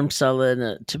actually in Dharamsala in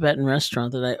a Tibetan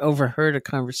restaurant that I overheard a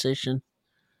conversation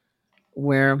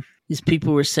where these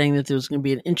people were saying that there was going to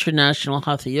be an international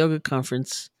Hatha Yoga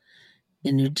conference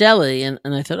in New Delhi. And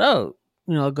I thought, oh,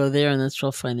 I'll go there and that's where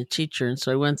I'll find the teacher. And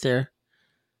so I went there.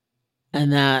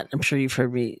 And that, I'm sure you've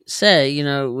heard me say,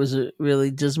 it was a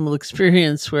really dismal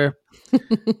experience where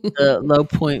the low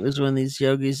point was when these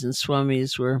yogis and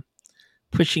swamis were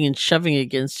pushing and shoving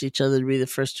against each other to be the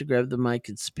first to grab the mic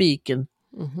and speak. And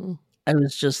I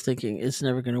was just thinking, it's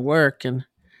never going to work. And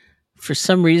for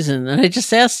some reason, and I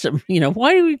just asked him,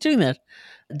 why are we doing that?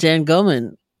 Dan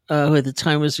Goleman, who at the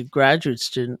time was a graduate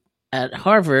student at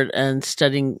Harvard and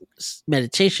studying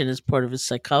meditation as part of his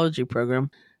psychology program,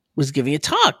 was giving a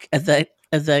talk at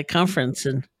that conference.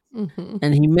 And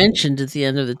and he mentioned at the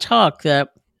end of the talk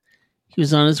that he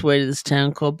was on his way to this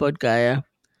town called Bodh Gaya,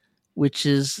 which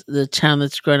is the town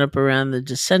that's grown up around the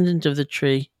descendant of the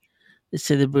tree they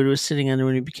say the Buddha was sitting under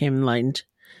when he became enlightened.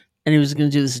 and he was going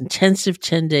to do this intensive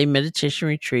 10-day meditation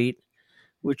retreat,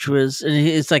 which was, and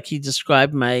it's like he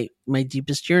described my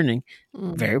deepest yearning,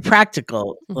 very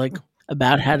practical, like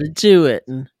about how to do it.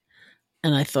 And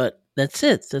I thought, that's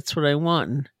it. That's what I want.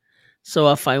 And so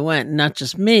off I went. Not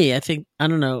just me. I think, I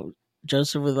don't know,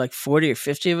 Joseph, with like 40 or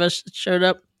 50 of us that showed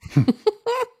up.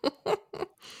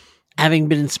 Having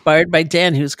been inspired by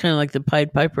Dan, who was kind of like the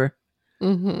Pied Piper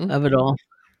of it all.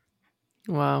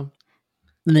 Wow.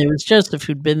 And there was Joseph,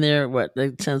 who'd been there,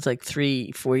 it sounds like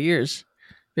 3-4 years,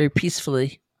 very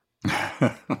peacefully.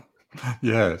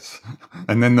 Yes.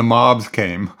 And then the mobs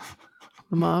came.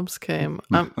 The mobs came.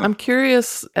 I'm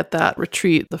curious, at that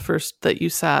retreat, the first that you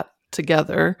sat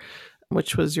together,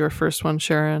 which was your first one,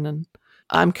 Sharon, and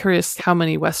I'm curious how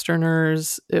many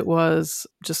Westerners it was,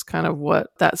 just kind of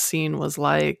what that scene was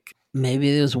like.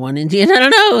 Maybe there was one Indian. I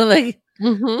don't know. Like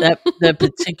that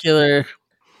particular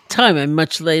time, and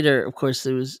much later, of course,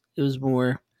 it was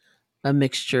more a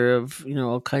mixture of, you know,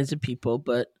 all kinds of people,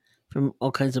 but from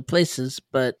all kinds of places.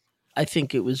 But I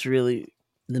think it was really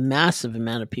the massive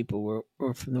amount of people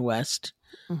were from the West.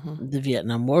 The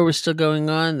Vietnam War was still going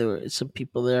on. There were some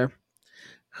people there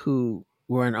who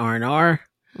were in R&R.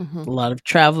 A lot of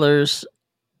travelers.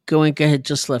 Goenka had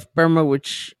just left Burma,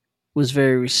 which was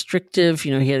very restrictive.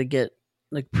 You know, he had to get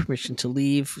like permission to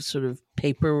leave, sort of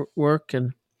paperwork,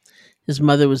 and his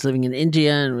mother was living in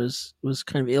India and was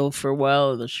kind of ill for a while,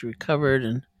 although she recovered,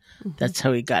 and that's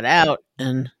how he got out.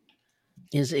 And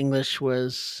his English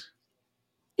was,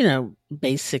 you know,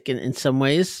 basic in some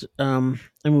ways. And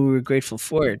we were grateful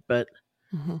for it. But,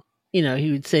 you know,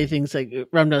 he would say things like,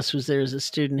 Ramdas was there as a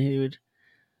student who would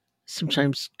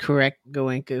sometimes correct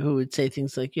Goenka, who would say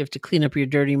things like, you have to clean up your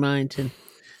dirty mind. And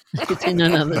I could say, no,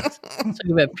 let's talk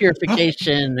about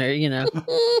purification, or, you know,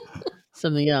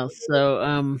 something else.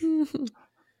 So,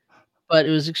 but it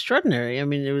was extraordinary. I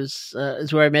mean, it's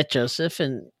where I met Joseph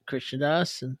and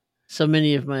Krishnadas and so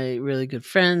many of my really good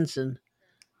friends, and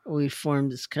we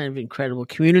formed this kind of incredible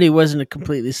community. It wasn't a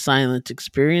completely silent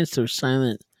experience. There were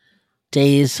silent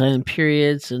days, silent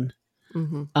periods, and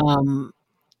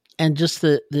and just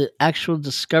the actual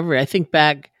discovery. I think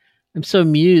back, I'm so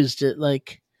amused at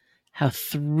like how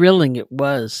thrilling it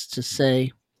was to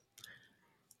say,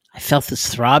 I felt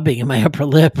this throbbing in my upper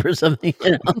lip or something,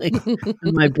 you know, like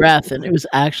in my breath, and it was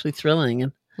actually thrilling,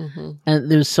 and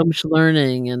there was so much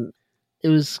learning, and it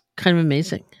was kind of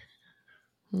amazing.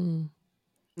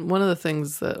 One of the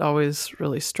things that always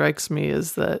really strikes me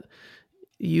is that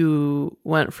you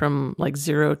went from like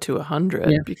 0 to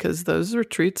 100, because those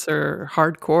retreats are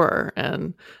hardcore.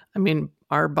 And I mean,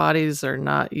 our bodies are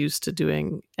not used to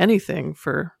doing anything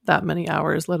for that many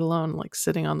hours, let alone like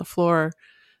sitting on the floor.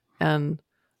 And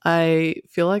I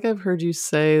feel like I've heard you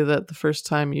say that the first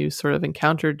time you sort of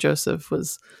encountered Joseph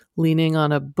was leaning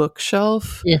on a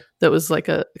bookshelf that was like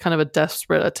a kind of a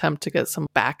desperate attempt to get some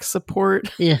back support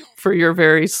for your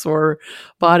very sore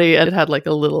body. And it had like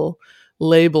a little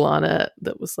label on it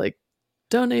that was like,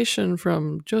 donation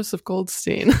from Joseph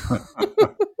Goldstein.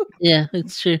 Yeah,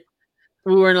 it's true.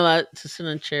 We weren't allowed to sit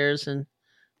on chairs, and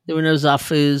there were no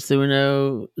zafus, there were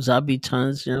no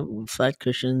zabitons, you know, flat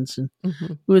cushions, and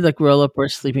we would like roll up our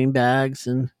sleeping bags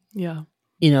and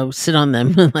you know, sit on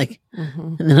them like,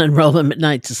 and then unroll them at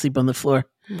night to sleep on the floor.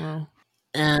 Wow.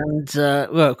 And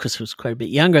well, of course, I was quite a bit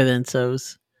younger then, so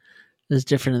it was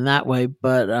different in that way.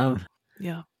 But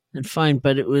and fine.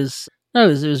 But it was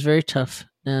very tough.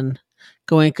 And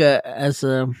Goenka, as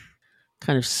a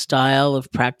kind of style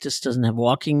of practice, doesn't have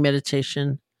walking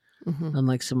meditation,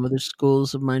 unlike some other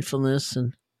schools of mindfulness.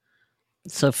 And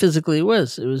so physically, it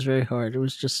was very hard. It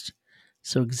was just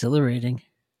so exhilarating.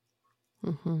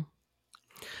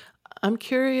 I'm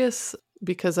curious,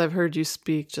 because I've heard you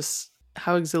speak, just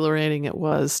how exhilarating it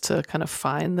was to kind of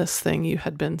find this thing you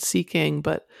had been seeking.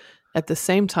 But at the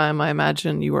same time, I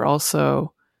imagine you were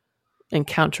also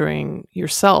encountering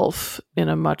yourself in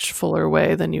a much fuller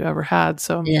way than you ever had.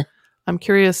 So I'm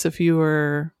curious if you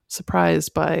were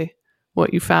surprised by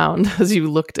what you found as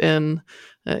you looked in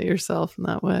at yourself in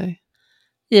that way.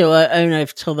 Yeah, well, I mean,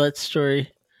 I've told that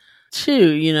story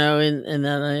too, you know, and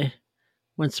that I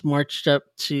once marched up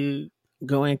to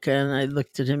Goenka and I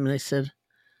looked at him and I said,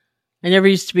 I never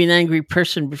used to be an angry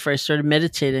person before I started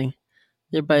meditating,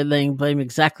 thereby laying blame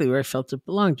exactly where I felt it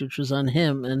belonged, which was on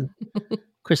him. And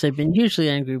of course, I'd been hugely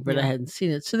angry, but I hadn't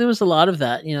seen it. So there was a lot of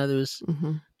that, you know, there was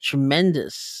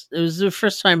tremendous. It was the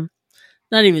first time,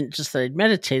 not even just that I'd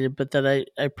meditated, but that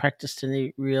I practiced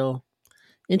any real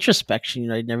introspection. You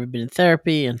know, I'd never been in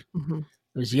therapy, and I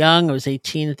was young. I was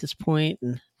 18 at this point,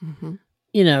 and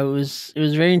you know, it was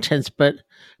very intense. But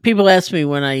people asked me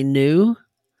when I knew,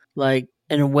 like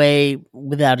in a way,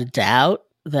 without a doubt,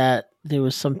 that there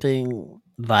was something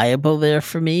viable there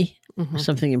for me, or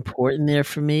something important there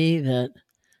for me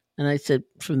and I said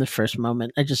from the first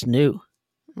moment, I just knew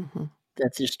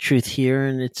that there's truth here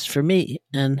and it's for me.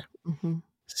 And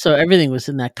so everything was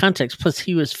in that context. Plus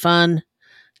he was fun.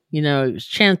 He was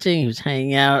chanting, he was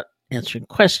hanging out, answering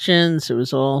questions. It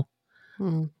was all,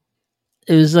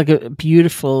 it was like a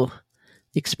beautiful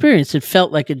experience. It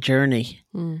felt like a journey.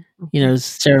 It was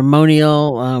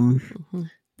ceremonial.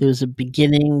 There was a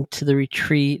beginning to the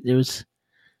retreat. It was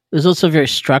also very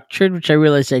structured, which I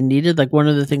realized I needed. Like one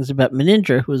of the things about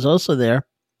Menindra, who was also there,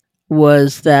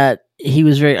 was that he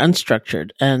was very unstructured.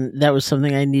 And that was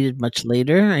something I needed much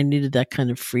later. I needed that kind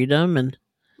of freedom and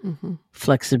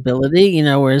flexibility,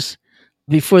 whereas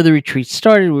before the retreat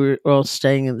started, we were all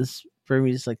staying in this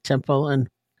Burmese temple. And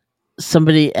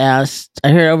somebody asked,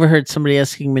 I overheard somebody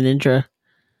asking Menindra,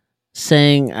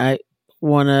 saying, I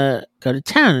want to go to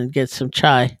town and get some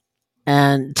chai.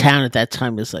 And town at that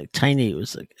time was tiny. It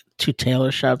was 2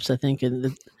 tailor shops, I think, and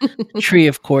the tree,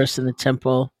 of course, and the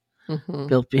temple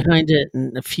built behind it,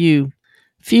 and a few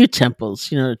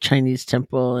temples, a Chinese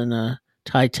temple and a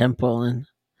Thai temple. And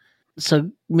so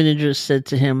Menindra said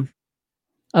to him,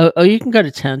 oh, you can go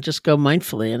to town, just go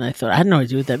mindfully. And I thought, I had no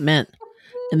idea what that meant.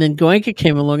 And then Goenka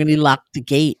came along and he locked the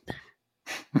gate.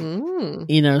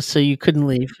 So you couldn't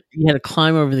leave. You had to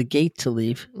climb over the gate to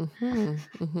leave. And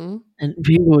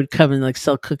people would come and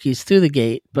sell cookies through the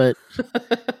gate, but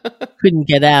couldn't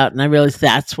get out. And I realized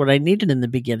that's what I needed in the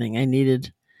beginning. I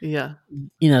needed, I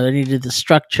needed the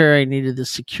structure. I needed the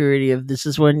security of this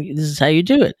is how you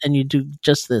do it, and you do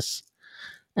just this.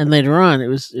 And later on, it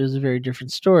was a very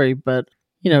different story, but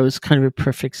it was kind of a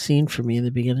perfect scene for me in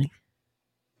the beginning.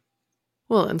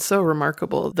 Well, and so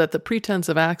remarkable that the pretense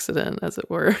of accident, as it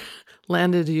were,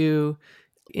 landed you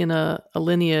in a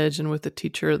lineage and with a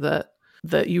teacher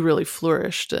that you really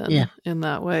flourished in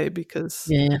that way, because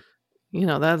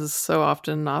that is so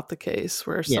often not the case,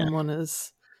 where someone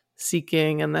is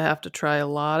seeking and they have to try a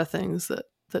lot of things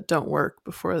that don't work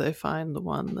before they find the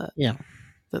one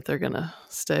that they're going to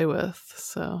stay with.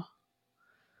 So,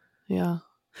 yeah.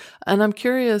 And I'm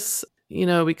curious,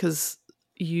 because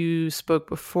you spoke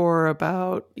before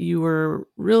about you were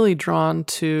really drawn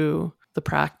to the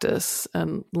practice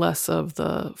and less of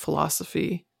the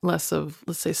philosophy, less of,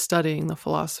 let's say, studying the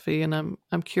philosophy. And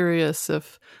I'm curious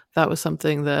if that was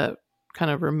something that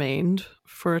kind of remained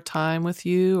for a time with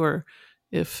you, or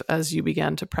if as you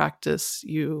began to practice,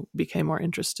 you became more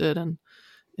interested in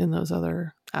those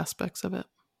other aspects of it.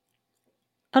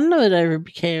 I don't know that I ever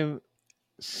became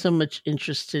so much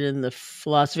interested in the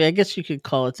philosophy. I guess you could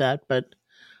call it that, but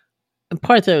in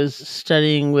part that I was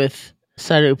studying with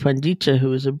Sayadaw Pandita, who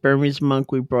was a Burmese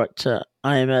monk we brought to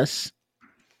IMS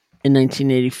in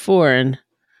 1984,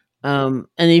 and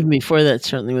even before that,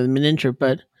 certainly with Menindra.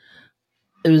 But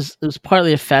it was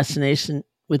partly a fascination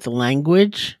with the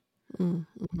language,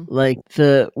 like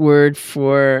the word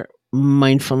for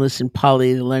mindfulness in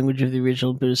Pali, the language of the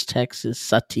original Buddhist text, is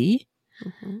sati,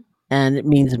 and it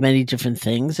means many different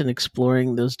things, and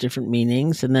exploring those different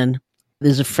meanings. And then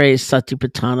there's a phrase,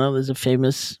 satipatthana. There's a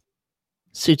famous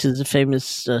sutta, there's a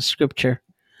famous scripture,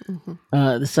 the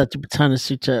Satipatthana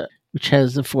Sutta, which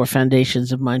has the 4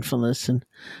 foundations of mindfulness. And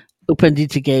U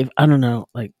Pandita gave, I don't know,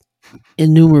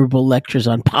 innumerable lectures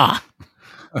on pa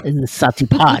in the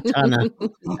Satipatthana.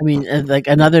 I mean,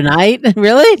 another night,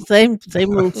 really? Same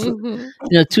little,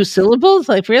 2 syllables,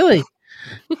 really?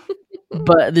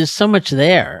 But there's so much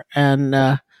there.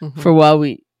 And for a while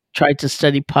we tried to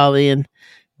study Pali, and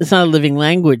it's not a living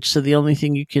language. So the only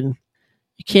thing you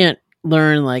can't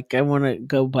learn, I want to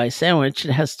go buy a sandwich.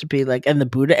 It has to be and the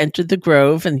Buddha entered the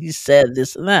grove and he said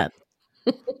this and that,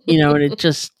 and it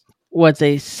just, what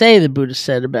they say the Buddha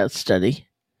said about study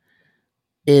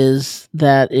is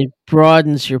that it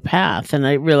broadens your path. And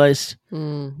I realized,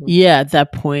 at that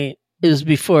point, it was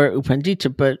before U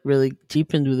Pandita, but really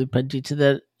deepened with U Pandita,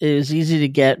 that it was easy to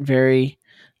get very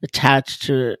attached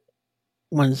to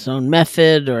one's own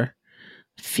method, or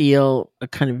feel a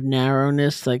kind of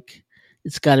narrowness,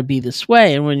 it's got to be this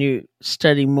way. And when you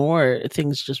study more,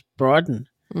 things just broaden,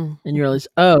 and you realize,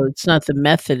 oh, it's not the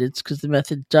method, it's because the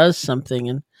method does something,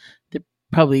 and there are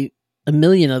probably a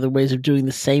million other ways of doing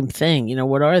the same thing.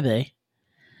 What are they?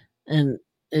 And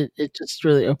it just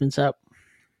really opens up.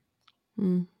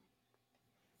 I'm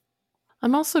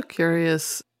also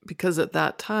curious, because at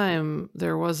that time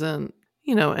there wasn't,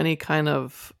 any kind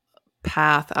of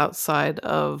path outside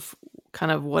of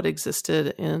kind of what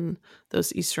existed in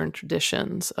those Eastern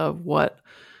traditions of what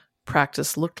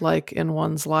practice looked like in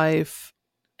one's life.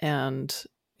 And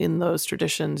in those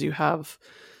traditions, you have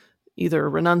either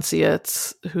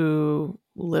renunciates who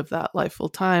live that life full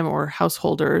time, or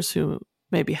householders who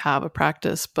maybe have a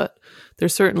practice, but there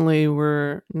certainly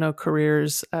were no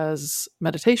careers as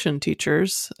meditation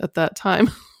teachers at that time.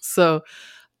 So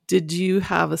did you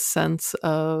have a sense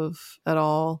of at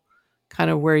all kind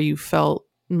of where you felt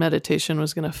meditation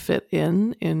was going to fit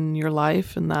in your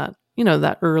life in that,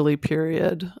 that early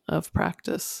period of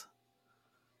practice?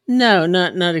 No,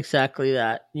 not exactly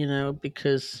that,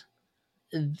 because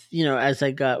as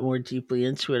I got more deeply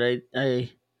into it, I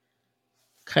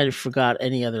kind of forgot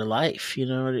any other life.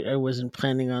 I wasn't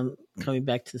planning on coming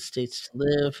back to the States to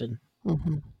live, and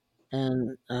Mm-hmm.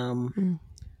 Mm-hmm.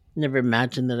 never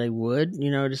imagined that I would,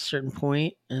 at a certain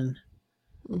point. And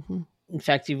Mm-hmm. in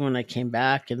fact, even when I came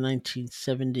back in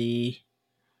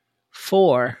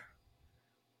 1974,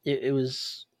 it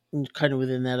was kind of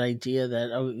within that idea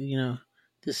that,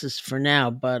 this is for now,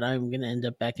 but I'm going to end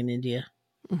up back in India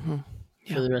Mm-hmm. for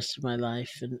Yeah. the rest of my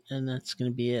life, and that's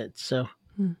going to be it. So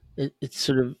Mm. it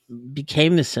sort of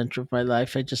became the center of my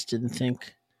life. I just didn't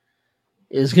think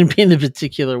it was going to be in the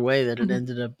particular way that it Mhm.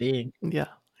 ended up being. Yeah.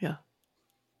 Yeah.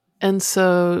 And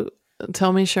so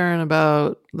tell me, Sharon,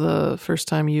 about the first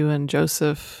time you and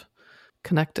Joseph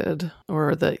connected,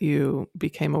 or that you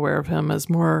became aware of him as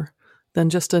more than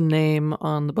just a name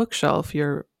on the bookshelf,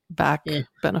 your back Yeah,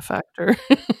 benefactor.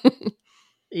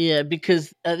 yeah,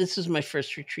 because this was my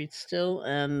first retreat still,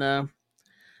 and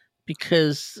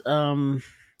because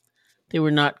they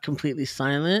were not completely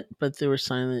silent, but they were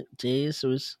silent days. It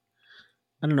was,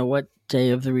 I don't know what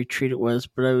day of the retreat it was,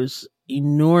 but I was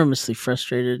enormously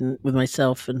frustrated with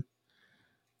myself, and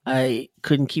I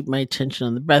couldn't keep my attention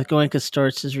on the breath. Goenka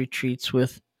starts his retreats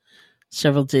with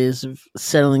several days of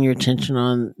settling your attention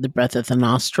on the breath at the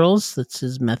nostrils. That's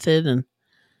his method, and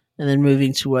then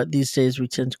moving to what these days we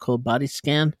tend to call body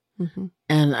scan. Mm-hmm.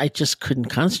 And I just couldn't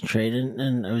concentrate,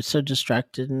 and I was so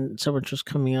distracted, and so much was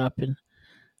coming up, and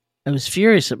I was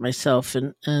furious at myself,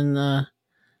 and I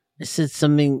said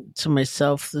something to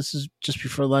myself. This is just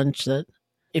before lunch, that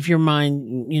if your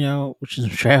mind, which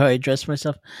is how I address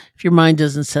myself, if your mind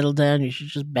doesn't settle down, you should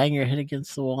just bang your head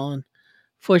against the wall. And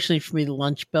fortunately for me, the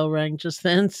lunch bell rang just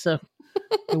then, so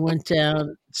I went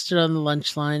down, stood on the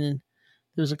lunch line, and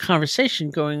there was a conversation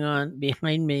going on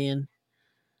behind me, and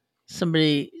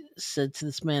somebody said to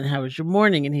this man, "How was your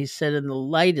morning?" And he said in the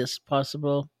lightest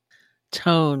possible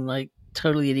tone, like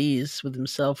totally at ease with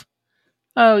himself,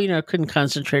 "Oh, I couldn't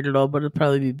concentrate at all, but it'll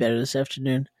probably be better this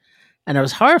afternoon." And I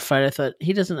was horrified. I thought,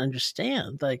 he doesn't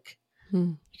understand. Like,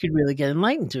 Mm. you could really get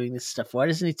enlightened doing this stuff. Why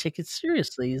doesn't he take it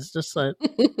seriously? He's just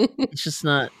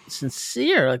not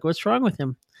sincere. Like, what's wrong with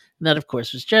him? And that, of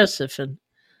course, was Joseph. And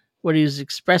what he was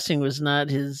expressing was not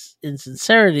his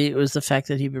insincerity. It was the fact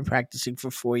that he'd been practicing for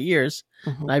 4 years,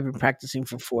 Mhm. and I've been practicing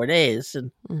for 4 days.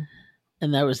 And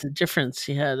that was the difference.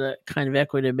 He had a kind of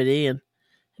equanimity and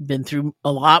had been through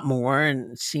a lot more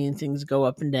and seen things go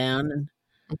up and down, and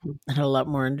Mhm. had a lot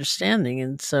more understanding.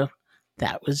 And so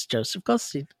that was Joseph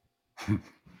Goldstein.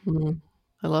 Mhm.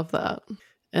 I love that.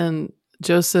 And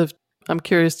Joseph, I'm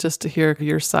curious just to hear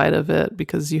your side of it,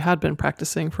 because you had been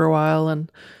practicing for a while,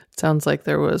 and it sounds like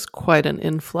there was quite an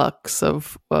influx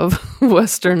of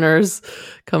Westerners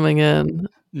coming in.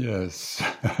 Yes.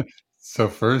 So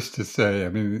first to say, I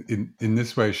mean, in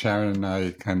this way, Sharon and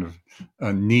I kind of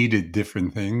needed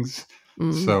different things.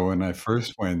 Mm. So when I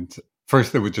first went,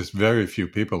 first there were just very few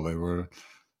people. There were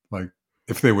like,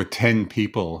 if there were 10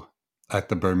 people at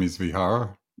the Burmese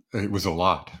Vihara, it was a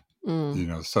lot,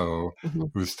 Mm. so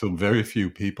Mhm. there was still very few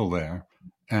people there.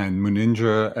 And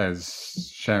Munindra,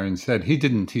 as Sharon said, he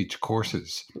didn't teach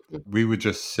courses. Mhm. We would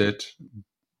just sit,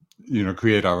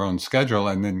 create our own schedule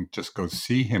and then just go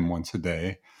see him once a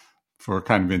day for a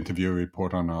kind of interview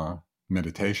report on our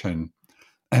meditation.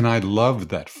 And I loved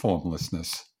that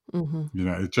formlessness. Mhm.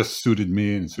 It just suited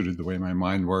me and suited the way my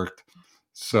mind worked.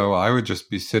 So I would just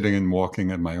be sitting and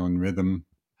walking at my own rhythm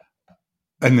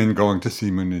and then going to see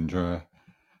Munindra.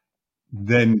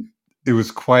 Then it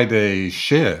was quite a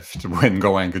shift when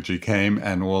Goenkaji came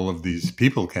and all of these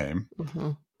people came,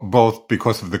 Mhm. both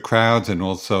because of the crowds and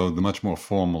also the much more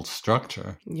formal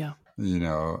structure, Yeah.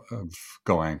 of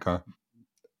Goenka.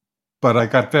 But I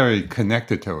got very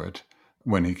connected to it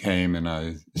when he came and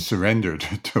I surrendered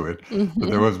to it. But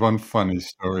there Mhm. was one funny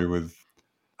story with,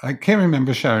 I can't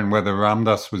remember, Sharon, whether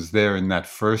Ramdas was there in that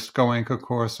first Goenka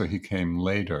course or he came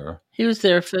later. He was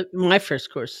there for my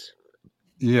first course.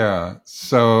 Yeah.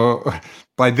 So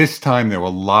by this time, there were a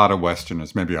lot of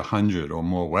Westerners, maybe 100 or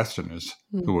more Westerners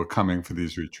who were coming for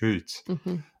these retreats.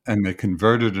 Mhm. And they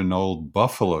converted an old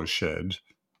buffalo shed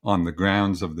on the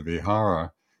grounds of the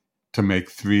Vihara to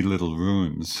make 3 little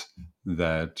rooms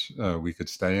that we could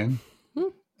stay in.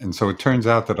 And so it turns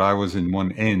out that I was in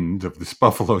one end of this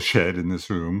buffalo shed in this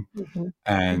room,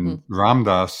 and Ram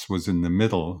Dass was in the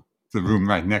middle, the room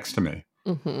right next to me.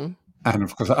 And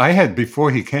of course,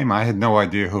 before he came, I had no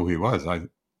idea who he was. I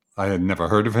had never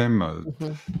heard of him.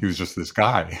 He was just this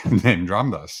guy named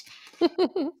Ram Dass.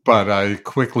 But I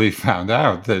quickly found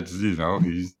out that,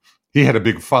 he had a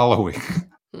big following.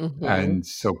 And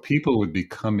so people would be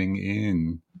coming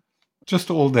in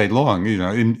just all day long,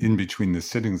 in between the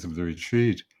sittings of the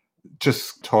retreat,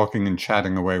 just talking and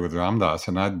chatting away with Ram Dass,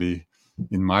 and I'd be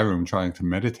in my room trying to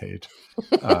meditate.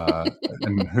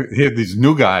 And here these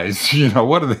new guys,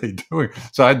 what are they doing?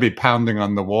 So I'd be pounding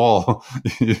on the wall,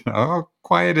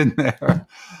 quiet in there.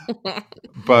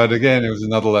 But again, it was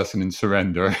another lesson in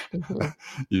surrender,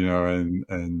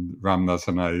 and Ram Dass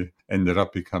and I ended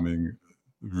up becoming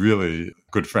really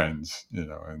good friends,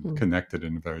 and connected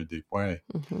in a very deep way.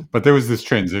 But there was this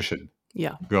transition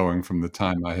going from the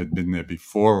time I had been there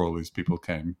before all these people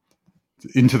came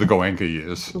into the Goenka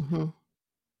years.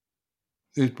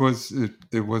 It was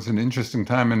an interesting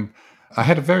time, and I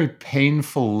had a very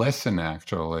painful lesson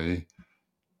actually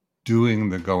doing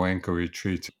the Goenka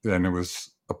retreats, and it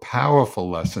was a powerful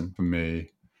lesson for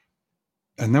me.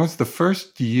 And that was the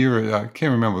first year. I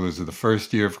can't remember whether it was the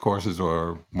first year of courses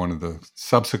or one of the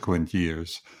subsequent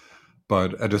years,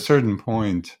 but at a certain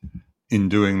point in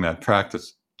doing that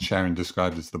practice, Sharon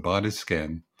described as the body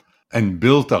scan, and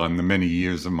built on the many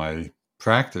years of my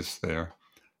practice there,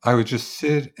 I would just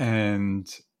sit and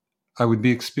I would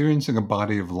be experiencing a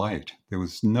body of light. There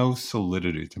was no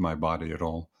solidity to my body at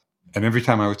all. And every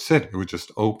time I would sit, it would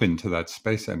just open to that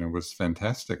space, and it was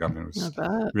fantastic. I mean, it was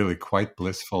really quite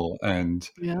blissful, and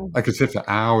I could sit for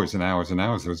hours and hours and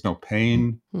hours. There was no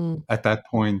pain at that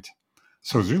point.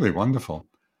 So it was really wonderful.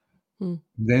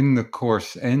 Then the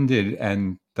course ended,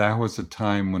 and that was a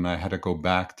time when I had to go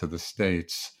back to the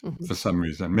States for some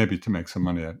reason, maybe to make some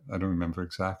money. I don't remember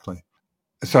exactly.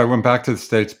 So I went back to the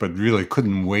States, but really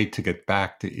couldn't wait to get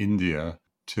back to India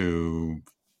to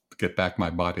get back my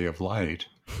body of light.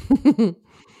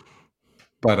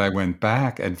 But I went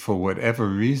back, and for whatever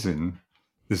reason,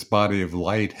 this body of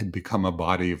light had become a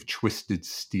body of twisted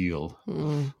steel.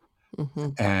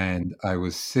 And I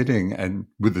was sitting, and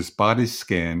with this body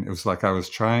scan, it was like I was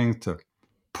trying to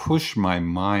push my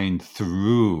mind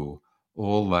through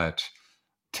all that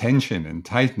tension and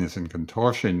tightness and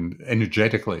contortion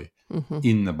energetically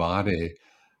in the body,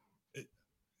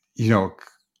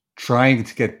 trying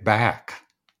to get back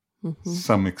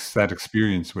that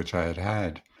experience which I had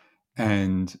had.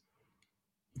 And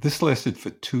this lasted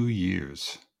for 2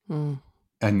 years.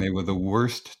 And they were the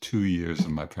worst 2 years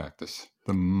of my practice,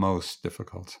 the most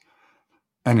difficult.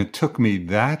 And it took me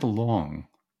that long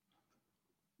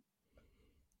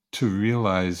to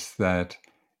realize that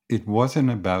it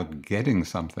wasn't about getting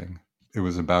something. It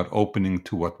was about opening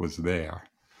to what was there,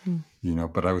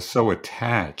 but I was so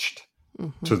attached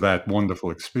to that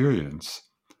wonderful experience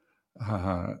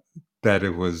that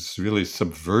it was really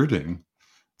subverting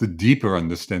the deeper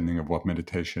understanding of what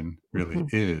meditation really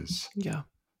is. Yeah.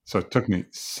 So it took me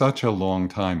such a long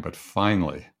time, but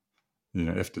finally,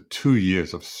 after 2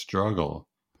 years of struggle,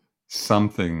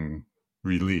 something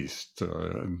released,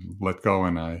 let go,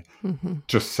 and I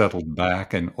just settled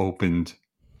back and opened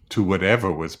to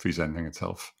whatever was presenting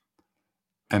itself.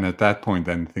 And at that point,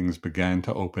 then things began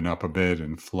to open up a bit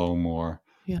and flow more,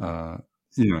 and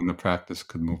the practice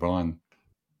could move on.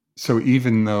 So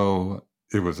even though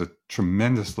it was a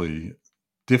tremendously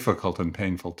difficult and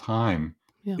painful time,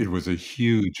 it was a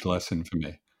huge lesson for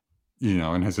me,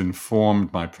 and has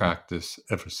informed my practice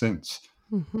ever since.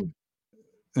 And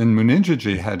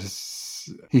Munindraji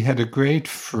had a great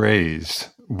phrase,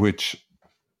 which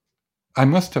I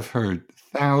must have heard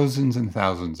thousands and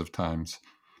thousands of times.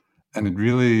 And it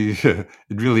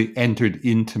really entered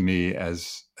into me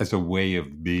as a way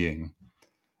of being.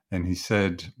 And he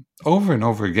said over and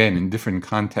over again in different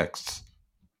contexts,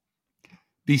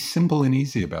 be simple and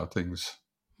easy about things.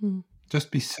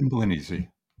 Just be simple and easy.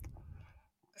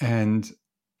 And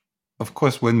of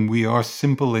course, when we are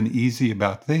simple and easy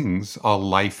about things, our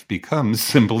life becomes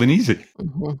simple and easy,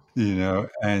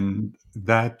 and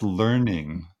that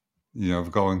learning,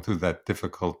 of going through that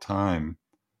difficult time,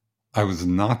 I was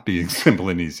not being simple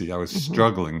and easy. I was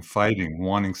struggling, fighting,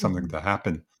 wanting something to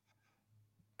happen.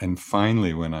 And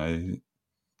finally, when I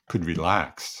could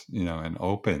relax, and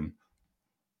open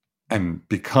and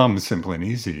become simple and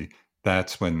easy,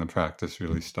 that's when the practice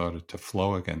really started to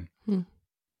flow again.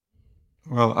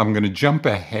 Well, I'm going to jump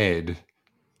ahead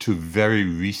to very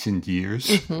recent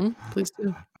years. Please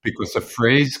do. Because a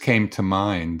phrase came to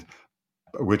mind,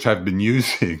 which I've been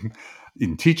using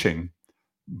in teaching,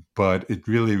 but it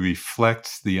really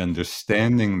reflects the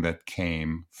understanding that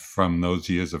came from those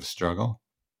years of struggle.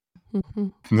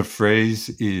 Mm-hmm. The phrase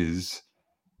is,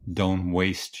 don't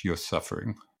waste your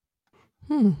suffering,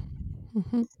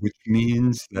 Mm-hmm. which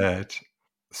means that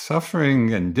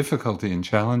suffering and difficulty and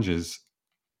challenges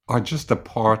are just a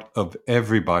part of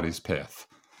everybody's path.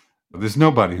 There's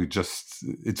nobody who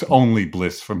it's only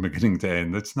bliss from beginning to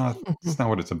end. That's not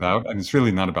what it's about. And it's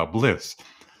really not about bliss,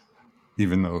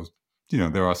 even though,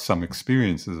 there are some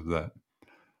experiences of that.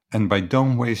 And by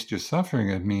don't waste your suffering,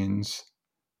 it means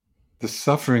the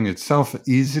suffering itself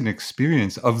is an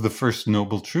experience of the first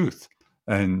noble truth.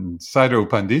 And Sayadaw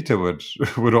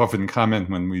Pandita would often comment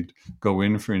when we'd go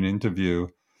in for an interview,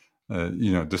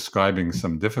 describing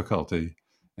some difficulty,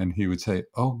 and he would say,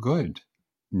 "Oh, good.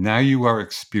 Now you are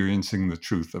experiencing the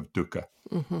truth of dukkha,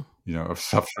 of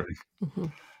suffering." Mm-hmm.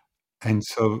 And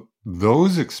so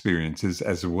those experiences,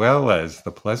 as well as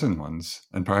the pleasant ones,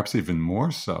 and perhaps even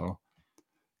more so,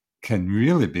 can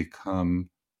really become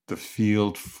the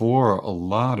field for a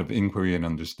lot of inquiry and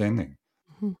understanding.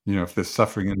 If there's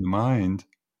suffering in the mind,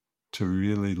 to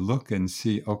really look and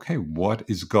see, okay, what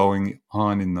is going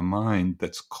on in the mind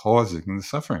that's causing the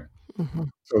suffering?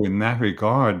 So in that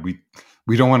regard, we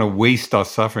don't want to waste our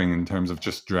suffering in terms of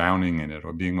just drowning in it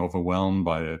or being overwhelmed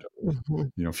by it,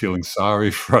 feeling sorry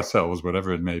for ourselves,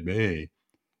 whatever it may be.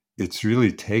 It's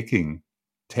really taking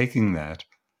that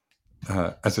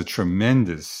as a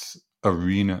tremendous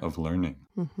arena of learning.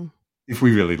 If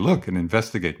we really look and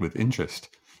investigate with interest,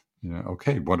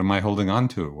 okay, what am I holding on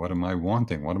to? What am I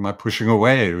wanting? What am I pushing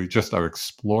away? We just are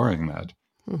exploring that.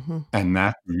 And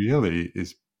that really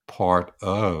is part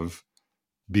of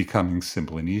becoming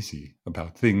simple and easy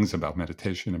about things, about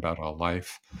meditation, about our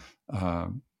life.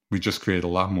 We just create a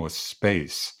lot more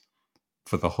space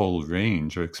for the whole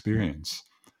range of experience.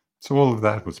 So all of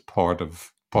that was part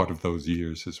of those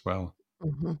years as well.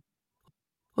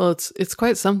 Well, it's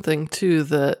quite something too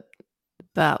that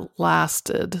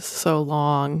lasted so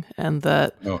long, and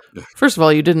that first of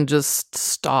all, you didn't just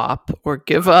stop or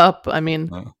give up. I mean,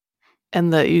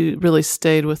 and that you really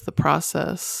stayed with the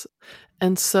process.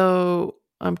 And so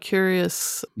I'm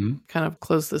curious, kind of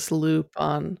close this loop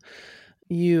on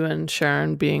you and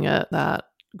Sharon being at that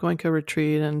Goenka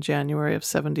retreat in January of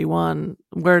 1971.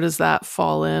 Where does that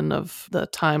fall in of the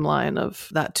timeline of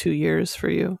that 2 years for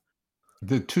you?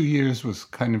 The 2 years was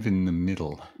kind of in the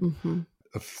middle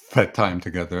of that time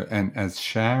together. And as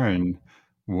Sharon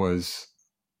was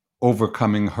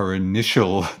overcoming her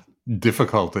initial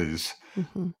difficulties,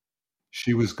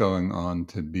 she was going on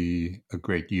to be a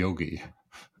great yogi,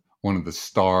 one of the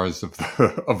stars of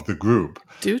the group.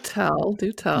 Do tell.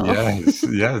 Yes,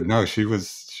 yeah. No, she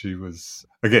was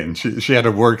again. She had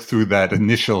to work through that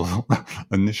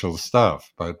initial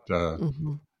stuff, but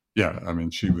yeah, I mean,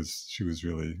 she was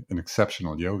really an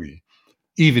exceptional yogi.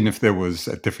 Even if there was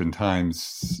at different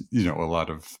times, a lot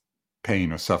of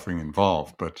pain or suffering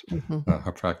involved, but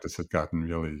her practice had gotten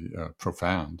really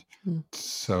profound.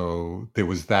 So there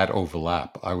was that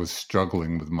overlap. I was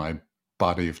struggling with my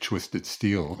body of twisted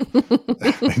steel,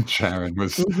 and Sharon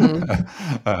was,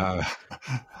 but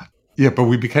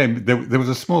we became, there was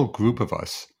a small group of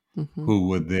us who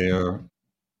were there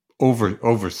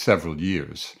over several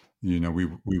years.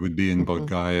 We would be in Bodh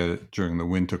Gaya during the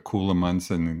winter cooler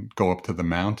months and then go up to the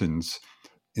mountains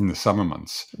in the summer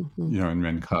months, and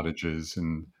rent cottages.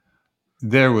 And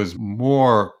there was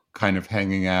more kind of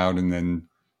hanging out and then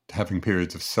having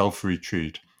periods of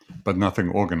self-retreat, but nothing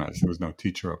organized. There was no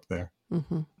teacher up there.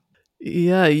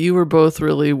 Yeah, you were both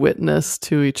really witness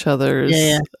to ech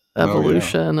other's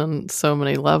evolution on so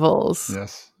many levels.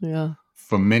 Yes. Yeah.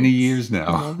 For many years now.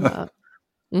 I love that.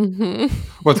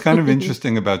 What's kind of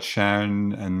interesting about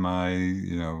Sharon and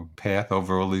my, path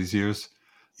over all these years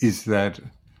is that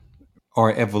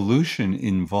our evolution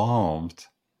involved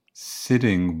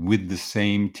sitting with the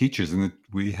same teachers, and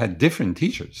we had different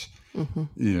teachers.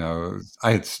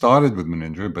 I had started with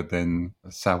Munindra, but then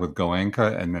sat with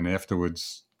Goenka, and then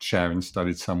afterwards Sharon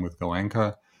studied some with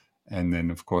Goenka, and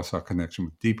then of course our connection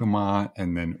with Dipa Ma,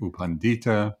 and then U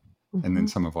Pandita, and then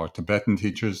some of our Tibetan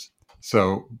teachers.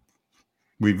 So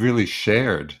we've really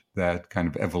shared that kind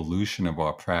of evolution of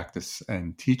our practice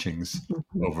and teachings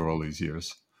over all these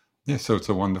years. Yeah, so it's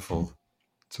a wonderful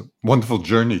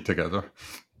journey together.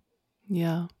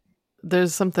 Yeah.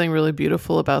 There's something really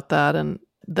beautiful about that, and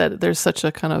that there's such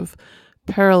a kind of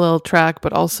parallel track,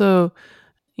 but also,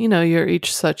 you're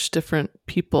each such different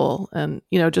people. And,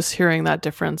 just hearing that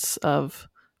difference of,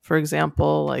 for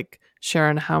example, like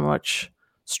Sharon, how much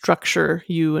structure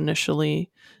you initially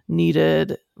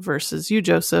needed versus you,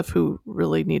 Joseph, who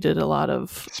really needed a lot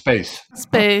of Space.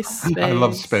 Space. I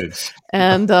love space.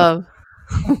 And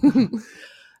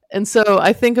and so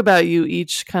I think about you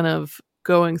each kind of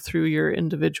going through your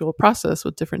individual process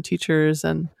with different teachers,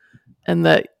 and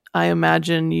that I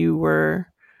imagine you were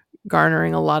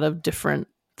garnering a lot of different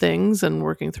things and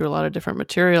working through a lot of different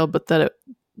material, but that it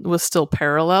was still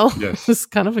parallel. Yes. It's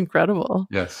kind of incredible.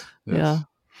 Yes. Yeah.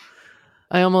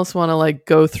 I almost want to like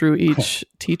go through each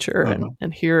teacher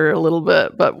and hear a little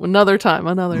bit, but another time.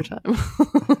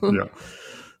 Yeah.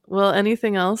 Well,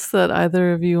 anything else that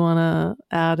either of you want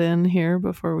to add in here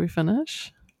before we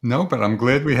finish? No, but I'm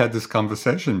glad we had this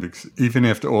conversation, because even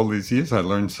after all these years, I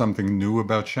learned something new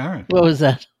about Sharon. What was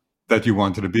that? That you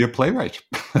wanted to be a playwright.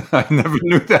 I never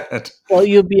knew that. Well,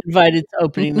 you'll be invited to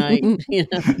opening night. You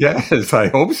know? Yes, I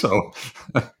hope so.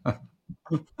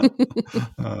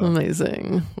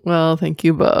 Amazing. Well, thank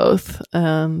you both.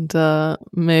 And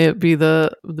may it be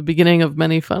the beginning of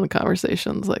many fun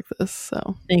conversations like this.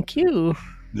 So Thank you.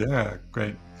 Yeah,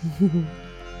 great.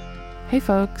 Hey,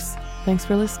 folks. Thanks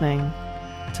for listening.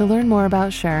 To learn more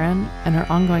about Sharon and her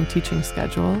ongoing teaching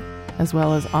schedule, as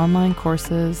well as online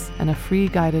courses and a free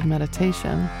guided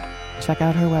meditation, check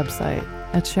out her website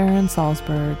at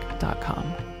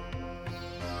SharonSalzberg.com.